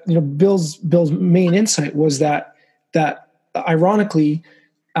Bill's main insight was that ironically,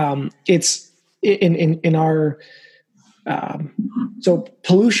 it's in our so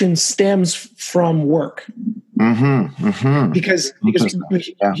pollution stems from work. Because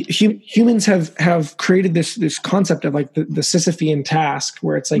humans have created this concept of like the Sisyphean task,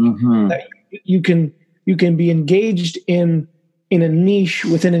 where it's like that you can be engaged in a niche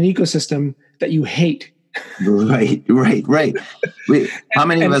within an ecosystem that you hate. Right. How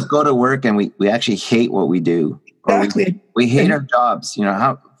many of us go to work and we actually hate what we do? Exactly. We hate our jobs.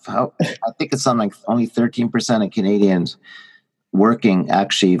 How I think it's something like only 13% of Canadians working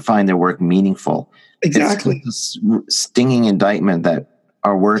actually find their work meaningful. Exactly. It's this stinging indictment that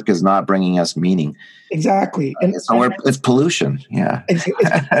our work is not bringing us meaning. Exactly. And so it's pollution. Yeah. It's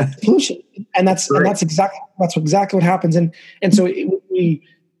pollution. And that's exactly what happens. And so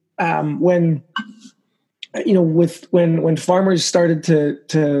when farmers started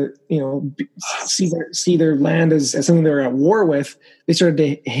to see their land as something they were at war with, they started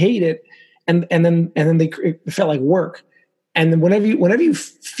to hate it, and then it felt like work. And then whenever you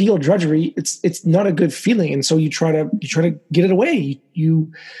feel drudgery, it's not a good feeling, and so you try to get it away.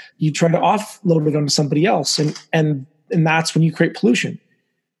 You try to offload it onto somebody else, and that's when you create pollution,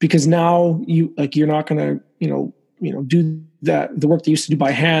 because now you're not going to do the work they used to do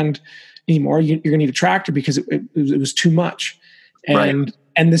by hand anymore. You're going to need a tractor because it was too much. and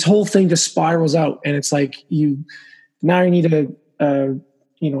this whole thing just spirals out, and it's like you need a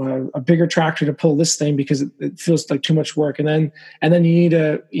bigger tractor to pull this thing because it feels like too much work, and then you need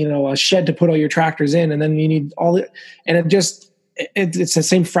a shed to put all your tractors in, and then you need all it, and it's the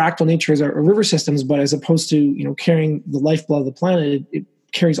same fractal nature as our river systems, but as opposed to carrying the lifeblood of the planet, it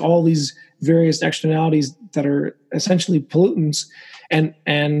carries all these various externalities that are essentially pollutants, and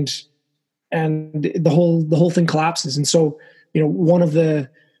the whole thing collapses. And so one of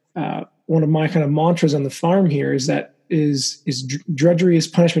my kind of mantras on the farm here is that is drudgery is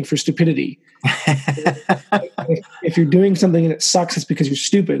punishment for stupidity. If you're doing something and it sucks, it's because you're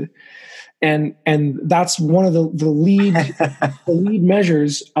stupid. And that's one of the lead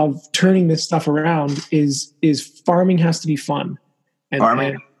measures of turning this stuff around is farming has to be fun. And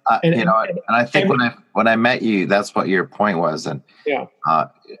I think when I met you, that's what your point was. And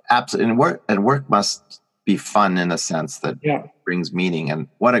absolutely. And work must be fun in a sense that brings meaning. And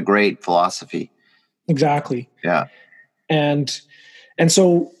what a great philosophy. Exactly. Yeah. And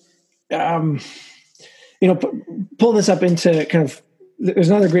so, pulling this up into kind of, there's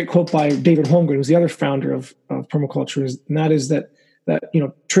another great quote by David Holmgren, who's the other founder of permaculture, and that is that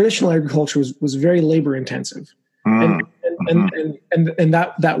traditional agriculture was very labor intensive, and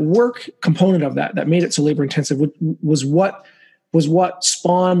that work component of that made it so labor intensive was what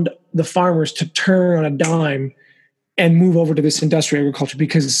spawned the farmers to turn on a dime and move over to this industrial agriculture,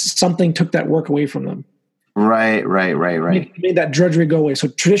 because something took that work away from them. Right. Made that drudgery go away. So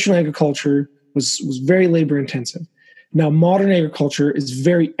traditional agriculture was very labor intensive. Now, modern agriculture is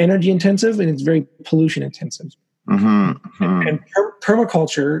very energy intensive and it's very pollution intensive. And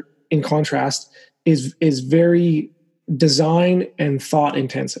permaculture, in contrast, is very design and thought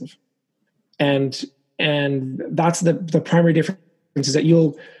intensive. And that's the primary difference, is that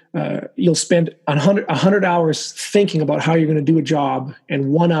you'll spend 100 hours thinking about how you're going to do a job and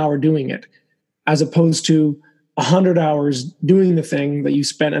 1 hour doing it, as opposed to 100 hours doing the thing that you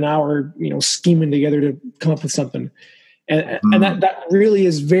spent an hour, scheming together to come up with something. And that really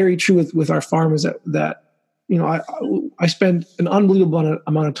is very true with our farm, is that I spend an unbelievable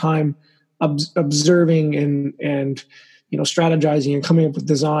amount of time observing and strategizing and coming up with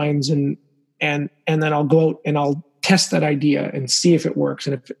designs, and then I'll go out and I'll test that idea and see if it works.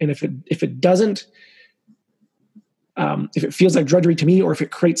 And if it doesn't, if it feels like drudgery to me, or if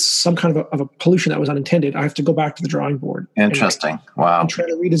it creates some kind of a pollution that was unintended, I have to go back to the drawing board. Interesting. Wow. And try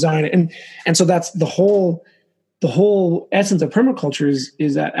to redesign it. And so that's the whole essence of permaculture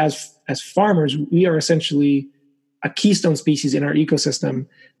is that as farmers, we are essentially a keystone species in our ecosystem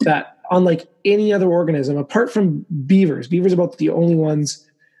that, unlike any other organism, apart from beavers are about the only ones,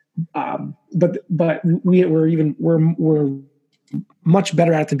 but we're much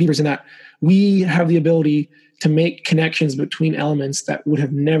better at it than beavers, in that we have the ability to make connections between elements that would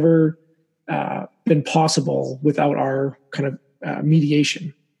have never been possible without our kind of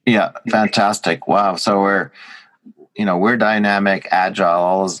mediation. Yeah, fantastic. Wow. So we're dynamic,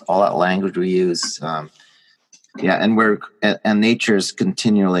 agile, all that language we use. And nature's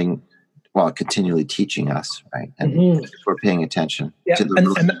continually teaching us, right? And if we're paying attention to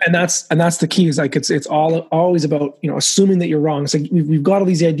the and that's the key, is like it's always about assuming that you're wrong. It's like we've got all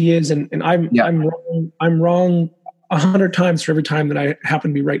these ideas, and I'm wrong 100 times for every time that I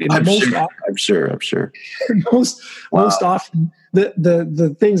happen to be right. And I'm sure. Most often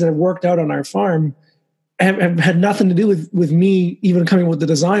the things that have worked out on our farm have had nothing to do with me even coming up with the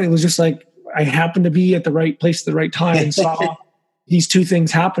design. It was just like I happened to be at the right place at the right time and saw these two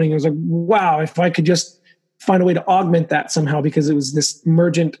things happening. It was like, wow, if I could just find a way to augment that somehow, because it was this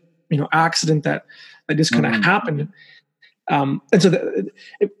emergent, accident that just kind of happened. And so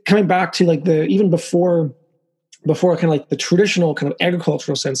coming back to like even before kind of like the traditional kind of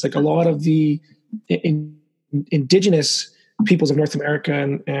agricultural sense, like a lot of the indigenous peoples of North America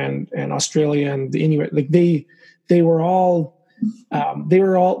and Australia and the Inuit, like they were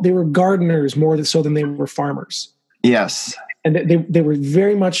gardeners more so than they were farmers. Yes. And they were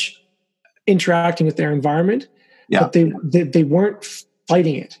very much interacting with their environment, but they weren't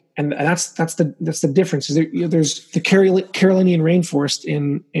fighting it. And that's the difference. There's the Carolinian rainforest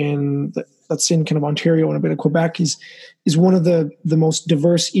that's in kind of Ontario and a bit of Quebec is one of the most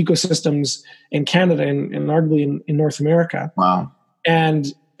diverse ecosystems in Canada and arguably in North America. Wow.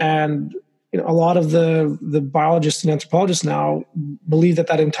 And a lot of the biologists and anthropologists now believe that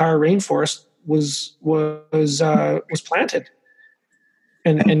entire rainforest was planted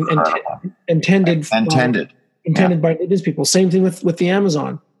and intended by indigenous people. Same thing with the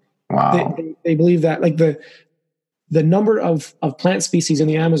Amazon. Wow. They believe that like the number of plant species in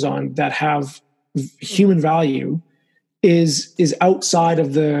the Amazon that have human value is outside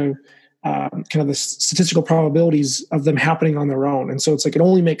of the kind of the statistical probabilities of them happening on their own. And so it's like it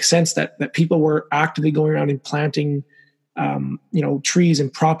only makes sense that people were actively going around and planting trees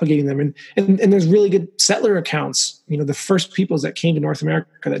and propagating them. And there's really good settler accounts. The first peoples that came to North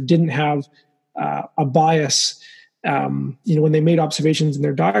America that didn't have a bias, when they made observations in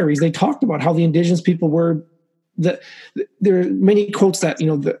their diaries, they talked about how the indigenous people were. There are many quotes that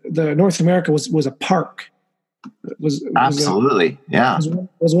the North America was a park. Absolutely,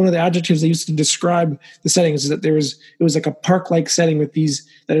 was one of the adjectives they used to describe the settings. Is that it was like a park-like setting with these,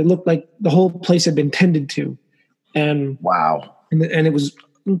 that it looked like the whole place had been tended to, and wow, and it was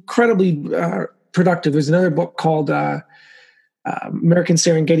incredibly productive. There's another book called American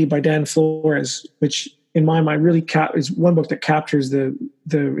Serengeti by Dan Flores, which in my mind really is one book that captures the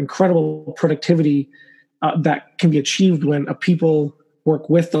incredible productivity that can be achieved when a people work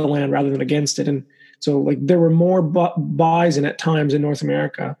with the land rather than against it. And so, like, there were more bison at times in North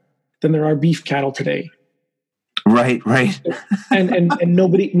America than there are beef cattle today. Right. and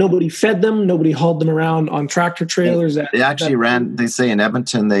nobody fed them. Nobody hauled them around on tractor trailers. They actually ran. They say in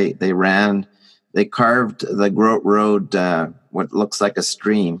Edmonton they carved the Groat Road, what looks like a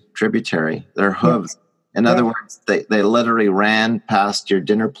stream tributary. Their hooves. In other words, they literally ran past your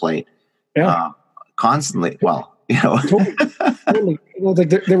dinner plate. Constantly. Well. Totally. Well, like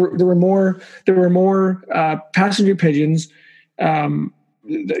there were more passenger pigeons than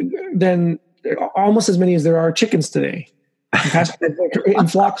almost as many as there are chickens today. In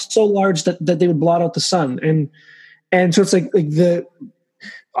flocks so large that they would blot out the sun, and so it's like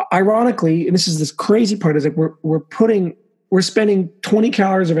ironically, and this is this crazy part, is like we're spending 20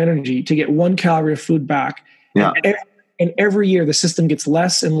 calories of energy to get 1 calorie of food back. Yeah. And every year the system gets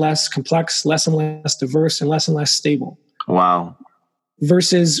less and less complex, less and less diverse, and less stable. Wow.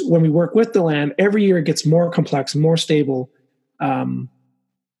 Versus when we work with the land, every year it gets more complex, more stable,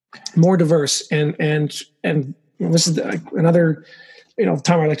 more diverse. And this is another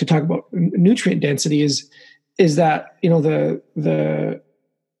time I like to talk about nutrient density is that the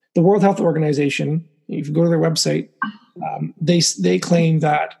World Health Organization, if you go to their website, they claim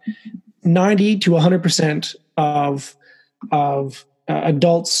that 90 to 100% of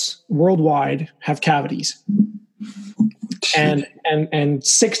adults worldwide have cavities, and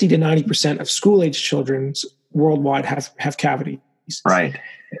 60 to 90% of school-age children worldwide have cavities. Right.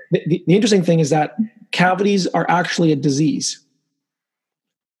 The interesting thing is that cavities are actually a disease.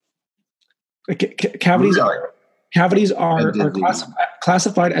 Cavities are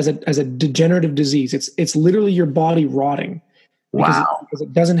classified as a degenerative disease. It's literally your body rotting. Because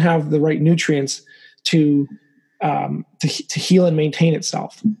it doesn't have the right nutrients to heal and maintain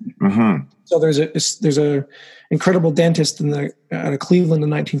itself. Mm-hmm. So there's a incredible dentist in Cleveland in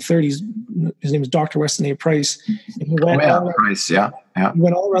the 1930s. His name is Dr. Weston A. Price. And he went He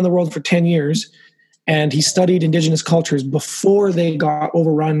went all around the world for 10 years, and he studied indigenous cultures before they got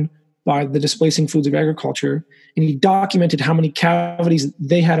overrun by the displacing foods of agriculture. And he documented how many cavities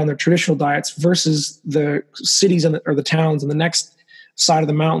they had on their traditional diets versus the cities or the towns on the next side of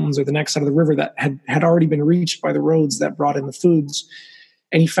the mountains or the next side of the river that had already been reached by the roads that brought in the foods.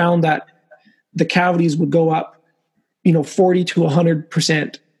 And he found that the cavities would go up, 40 to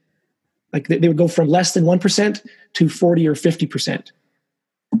 100%. Like they would go from less than 1% to 40 or 50%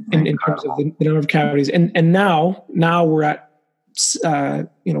 in terms of the number of cavities. And now we're at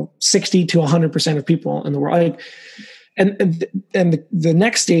 60 to 100% of people in the world. And the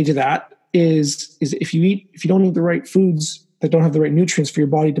next stage of that is if you don't eat the right foods that don't have the right nutrients for your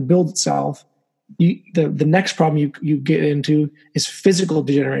body to build itself, the next problem you get into is physical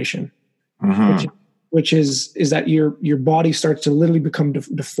degeneration, mm-hmm. which is that your body starts to literally become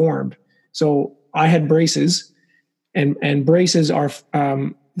deformed. So I had braces, and braces are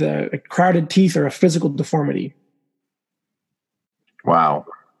the crowded teeth are a physical deformity. Wow.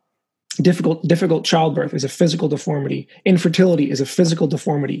 Difficult childbirth is a physical deformity. Infertility is a physical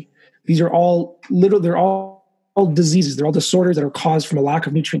deformity. These are all they're all diseases. They're all disorders that are caused from a lack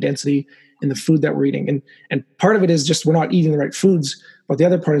of nutrient density in the food that we're eating. And part of it is just we're not eating the right foods, but the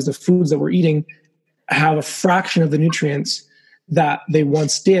other part is the foods that we're eating have a fraction of the nutrients that they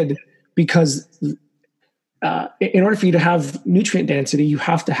once did, because in order for you to have nutrient density, you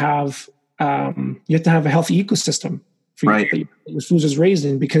have to have a healthy ecosystem. Right. Your food is raised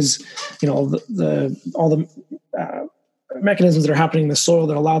in, because all the mechanisms that are happening in the soil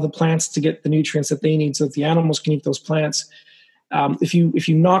that allow the plants to get the nutrients that they need so that the animals can eat those plants. If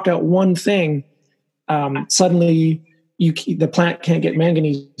you knock out one thing, suddenly the plant can't get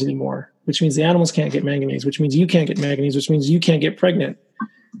manganese anymore, which means the animals can't get manganese, which means you can't get manganese, which means you can't get pregnant.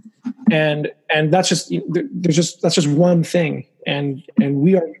 and that's just that's just one thing. And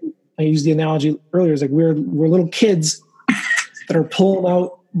we are. I used the analogy earlier. It's like we're little kids that are pulling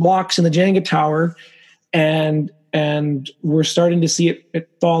out blocks in the Jenga tower, and we're starting to see it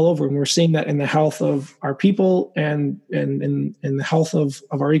fall over, and we're seeing that in the health of our people and in the health of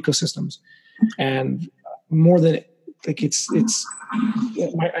our ecosystems. And more than like it's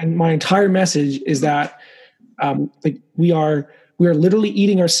my entire message is that like we are literally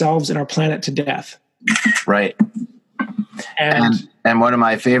eating ourselves and our planet to death. Right. And one of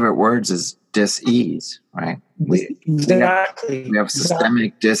my favorite words is dis-ease, right? Exactly. We have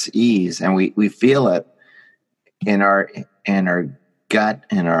systemic dis-ease, and we feel it in our gut,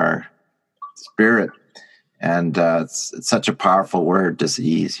 in our spirit. And it's such a powerful word,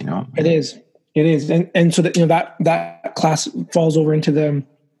 dis-ease, you know? It is. And so that, you know, that class falls over into the,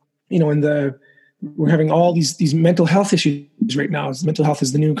 you know, we're having all these mental health issues right now. Mental health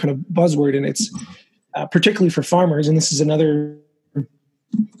is the new kind of buzzword, and it's particularly for farmers. And this is another,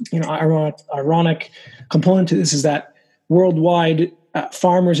 you know, ironic component to this, is that worldwide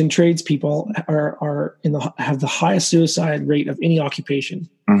farmers and tradespeople have the highest suicide rate of any occupation.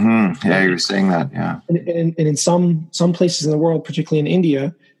 Mm-hmm. Yeah, you were saying that. Yeah, and in some places in the world, particularly in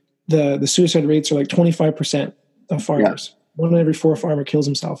India, the suicide rates are like 25% of farmers. Yeah. 1 in every 4 farmer kills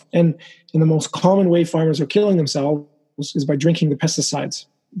himself. And the most common way farmers are killing themselves is by drinking the pesticides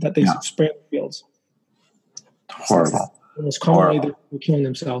that they spray in the fields. Horrible. So the most common way they're killing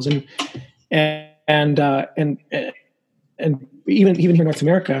themselves. And even here in North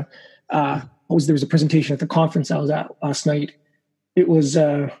America, there was a presentation at the conference I was at last night. It was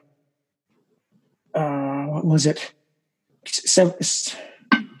what was it?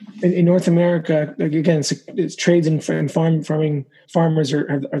 In North America, again, it's trades and farming. Farmers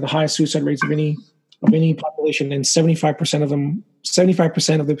are the highest suicide rates of any population, and 75%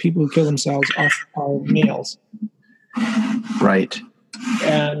 of the people who kill themselves are males. Right.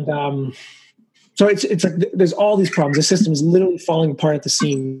 And so it's like there's all these problems. The system is literally falling apart at the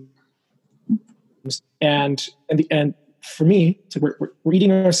seams. And for me, it's like we're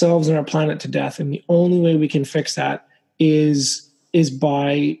eating ourselves and our planet to death, and the only way we can fix that is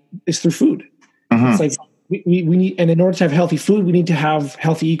through food. Mm-hmm. It's like we need, and in order to have healthy food, we need to have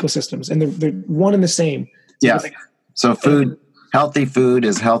healthy ecosystems, and they're one and the same. Yeah. So healthy food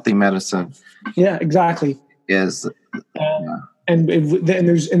is healthy medicine. Yeah, exactly. And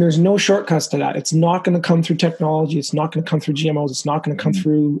there's no shortcuts to that. It's not going to come through technology. It's not going to come through GMOs. It's not going to come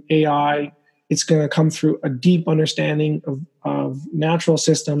through AI. It's going to come through a deep understanding of natural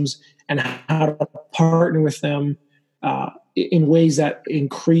systems and how to partner with them in ways that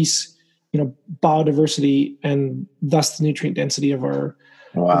increase, you know, biodiversity and thus the nutrient density of our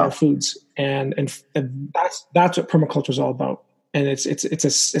foods. And that's what permaculture is all about. And it's a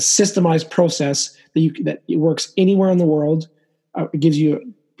systemized process that it works anywhere in the world. It gives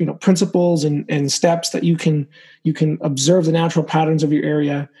you, you know, principles and steps that you can observe the natural patterns of your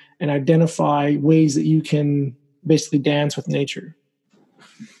area and identify ways that you can basically dance with nature.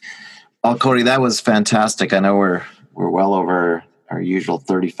 Well, Cody, that was fantastic. I know we're well over our usual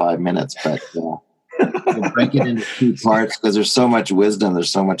 35 minutes, but we'll break it into 2 parts because there's so much wisdom.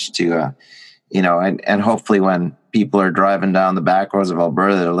 There's so much to, you know, and hopefully when people are driving down the back roads of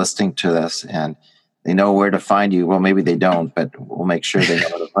Alberta, they're listening to this and they know where to find you. Well, maybe they don't, but we'll make sure they know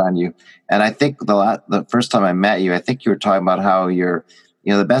where to find you. And I think the first time I met you, I think you were talking about how the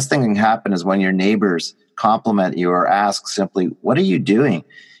best thing that can happen is when your neighbors compliment you or ask simply, "What are you doing?"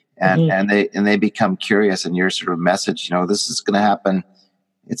 And they become curious, and your sort of message, you know, this is going to happen.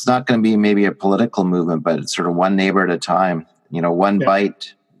 It's not going to be maybe a political movement, but it's sort of one neighbor at a time, you know, one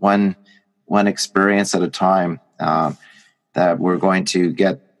bite, one experience at a time, that we're going to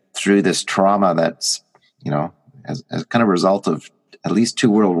get through this trauma that's, you know, as kind of a result of at least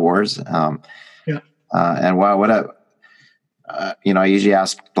 2 world wars. And wow, you know, I usually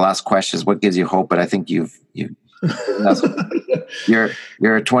ask the last question is what gives you hope, but I think you're a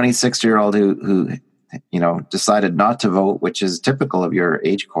 26-year-old who you know decided not to vote, which is typical of your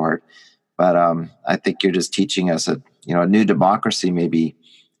age cohort. But I think you're just teaching us that, you know, a new democracy may be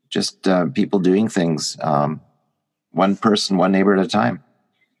just people doing things one person, one neighbor at a time.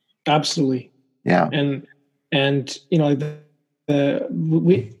 Absolutely. Yeah. And you know,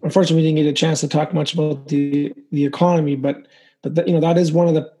 we unfortunately didn't get a chance to talk much about the economy, but you know, that is one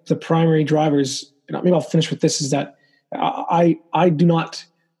of the primary drivers. You know, maybe I'll finish with this: is that I do not.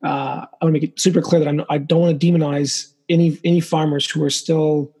 I want to make it super clear that I don't want to demonize any farmers who are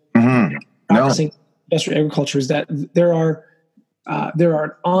still practicing industrial agriculture. Is that there are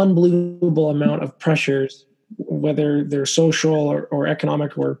an unbelievable amount of pressures whether they're social or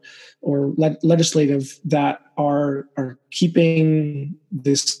economic or legislative, that are keeping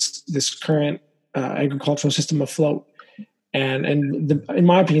this current agricultural system afloat. And in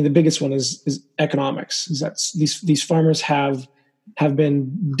my opinion, the biggest one is economics. Is that these farmers have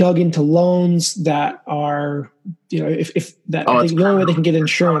been dug into loans that are, if that the only way they can get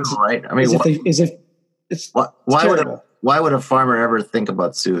insurance, right? I mean, why would a farmer ever think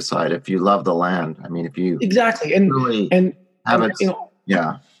about suicide if you love the land? I mean, if you exactly really have it,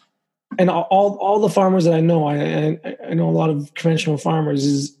 yeah. And all the farmers that I know, I know a lot of conventional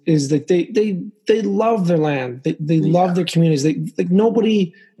farmers is that they love their land. They love their communities.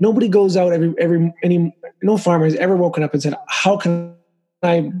 Nobody goes out no farmer has ever woken up and said, how can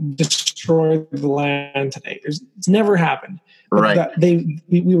I destroy the land today? It's never happened. Right.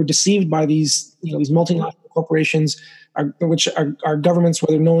 We were deceived by these multinational corporations, which our governments,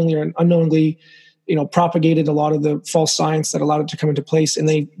 whether knowingly or unknowingly, propagated a lot of the false science that allowed it to come into place, and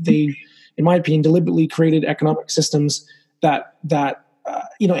they in my opinion deliberately created economic systems that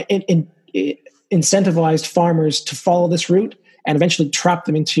incentivized farmers to follow this route and eventually trap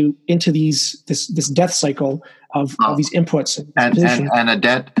them into this death cycle of these inputs and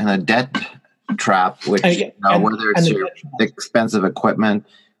a debt trap, which whether it's your expensive equipment,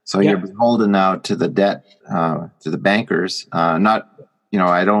 so you're beholden now to the debt, to the bankers.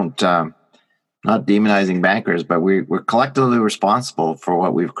 Not demonizing bankers, but we're collectively responsible for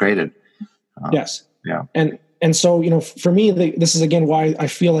what we've created. Yes. Yeah. And so, for me, this is again why I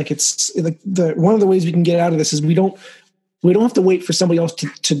feel like it's like one of the ways we can get out of this is we don't have to wait for somebody else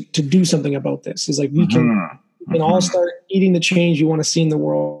to do something about this. Is like we can all start eating the change you want to see in the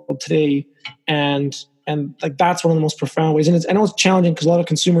world today, and like that's one of the most profound ways. And I know it's challenging because a lot of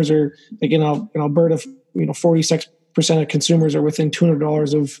consumers are like in Alberta, 46% of consumers are within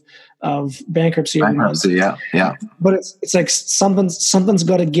 $200 of bankruptcy every month. Yeah. But it's like something's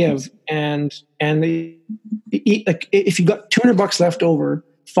got to give, and like if you got $200 left over,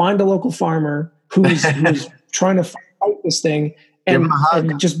 find a local farmer who's trying to fight this thing, and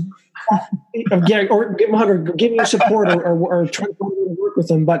just or give him a hug or give him your support or try to work with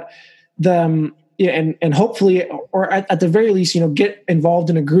them. But and hopefully, or at the very least, get involved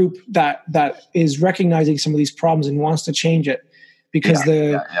in a group that is recognizing some of these problems and wants to change it, because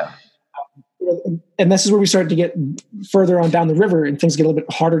and this is where we start to get further on down the river and things get a little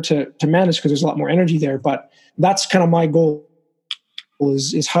bit harder to manage because there's a lot more energy there. But that's kind of my goal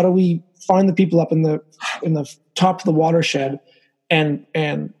is how do we find the people up in the top of the watershed and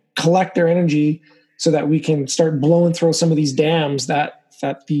collect their energy so that we can start blowing through some of these dams that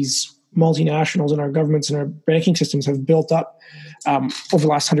these multinationals and our governments and our banking systems have built up over the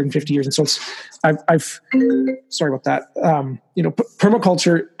last 150 years. And so I've sorry about that.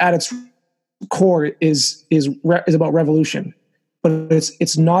 Permaculture at its core is about revolution, but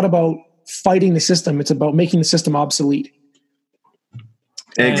it's not about fighting the system. It's about making the system obsolete.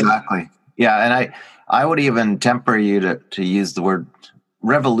 Exactly. And I would even temper you to use the word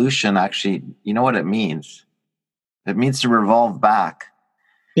revolution. Actually, you know what it means? It means to revolve back.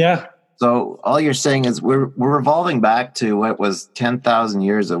 Yeah. So all you're saying is we're revolving back to what was 10,000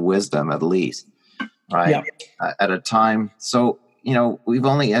 years of wisdom at least, right? Yeah. At a time. So, we've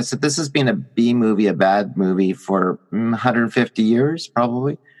only, I said, this has been a B movie, a bad movie for 150 years,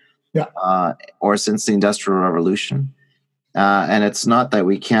 probably. Yeah. Or since the Industrial Revolution. And it's not that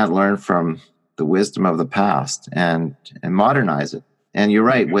we can't learn from the wisdom of the past and modernize it. And you're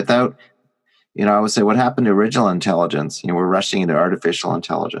right, without, I would say what happened to original intelligence, we're rushing into artificial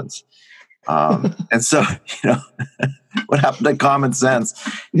intelligence. And so, what happened to common sense?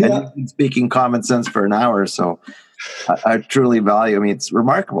 Yeah. And you've been speaking common sense for an hour. So I truly value, it's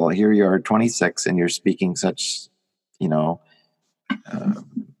remarkable. Here you are 26 and you're speaking such,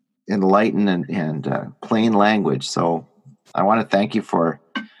 enlightened and plain language. So I want to thank you for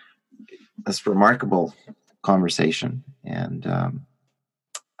this remarkable conversation. And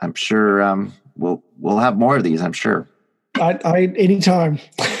I'm sure we'll have more of these, I'm sure. I anytime.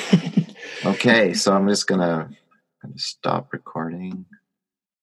 Okay, so I'm just gonna stop recording.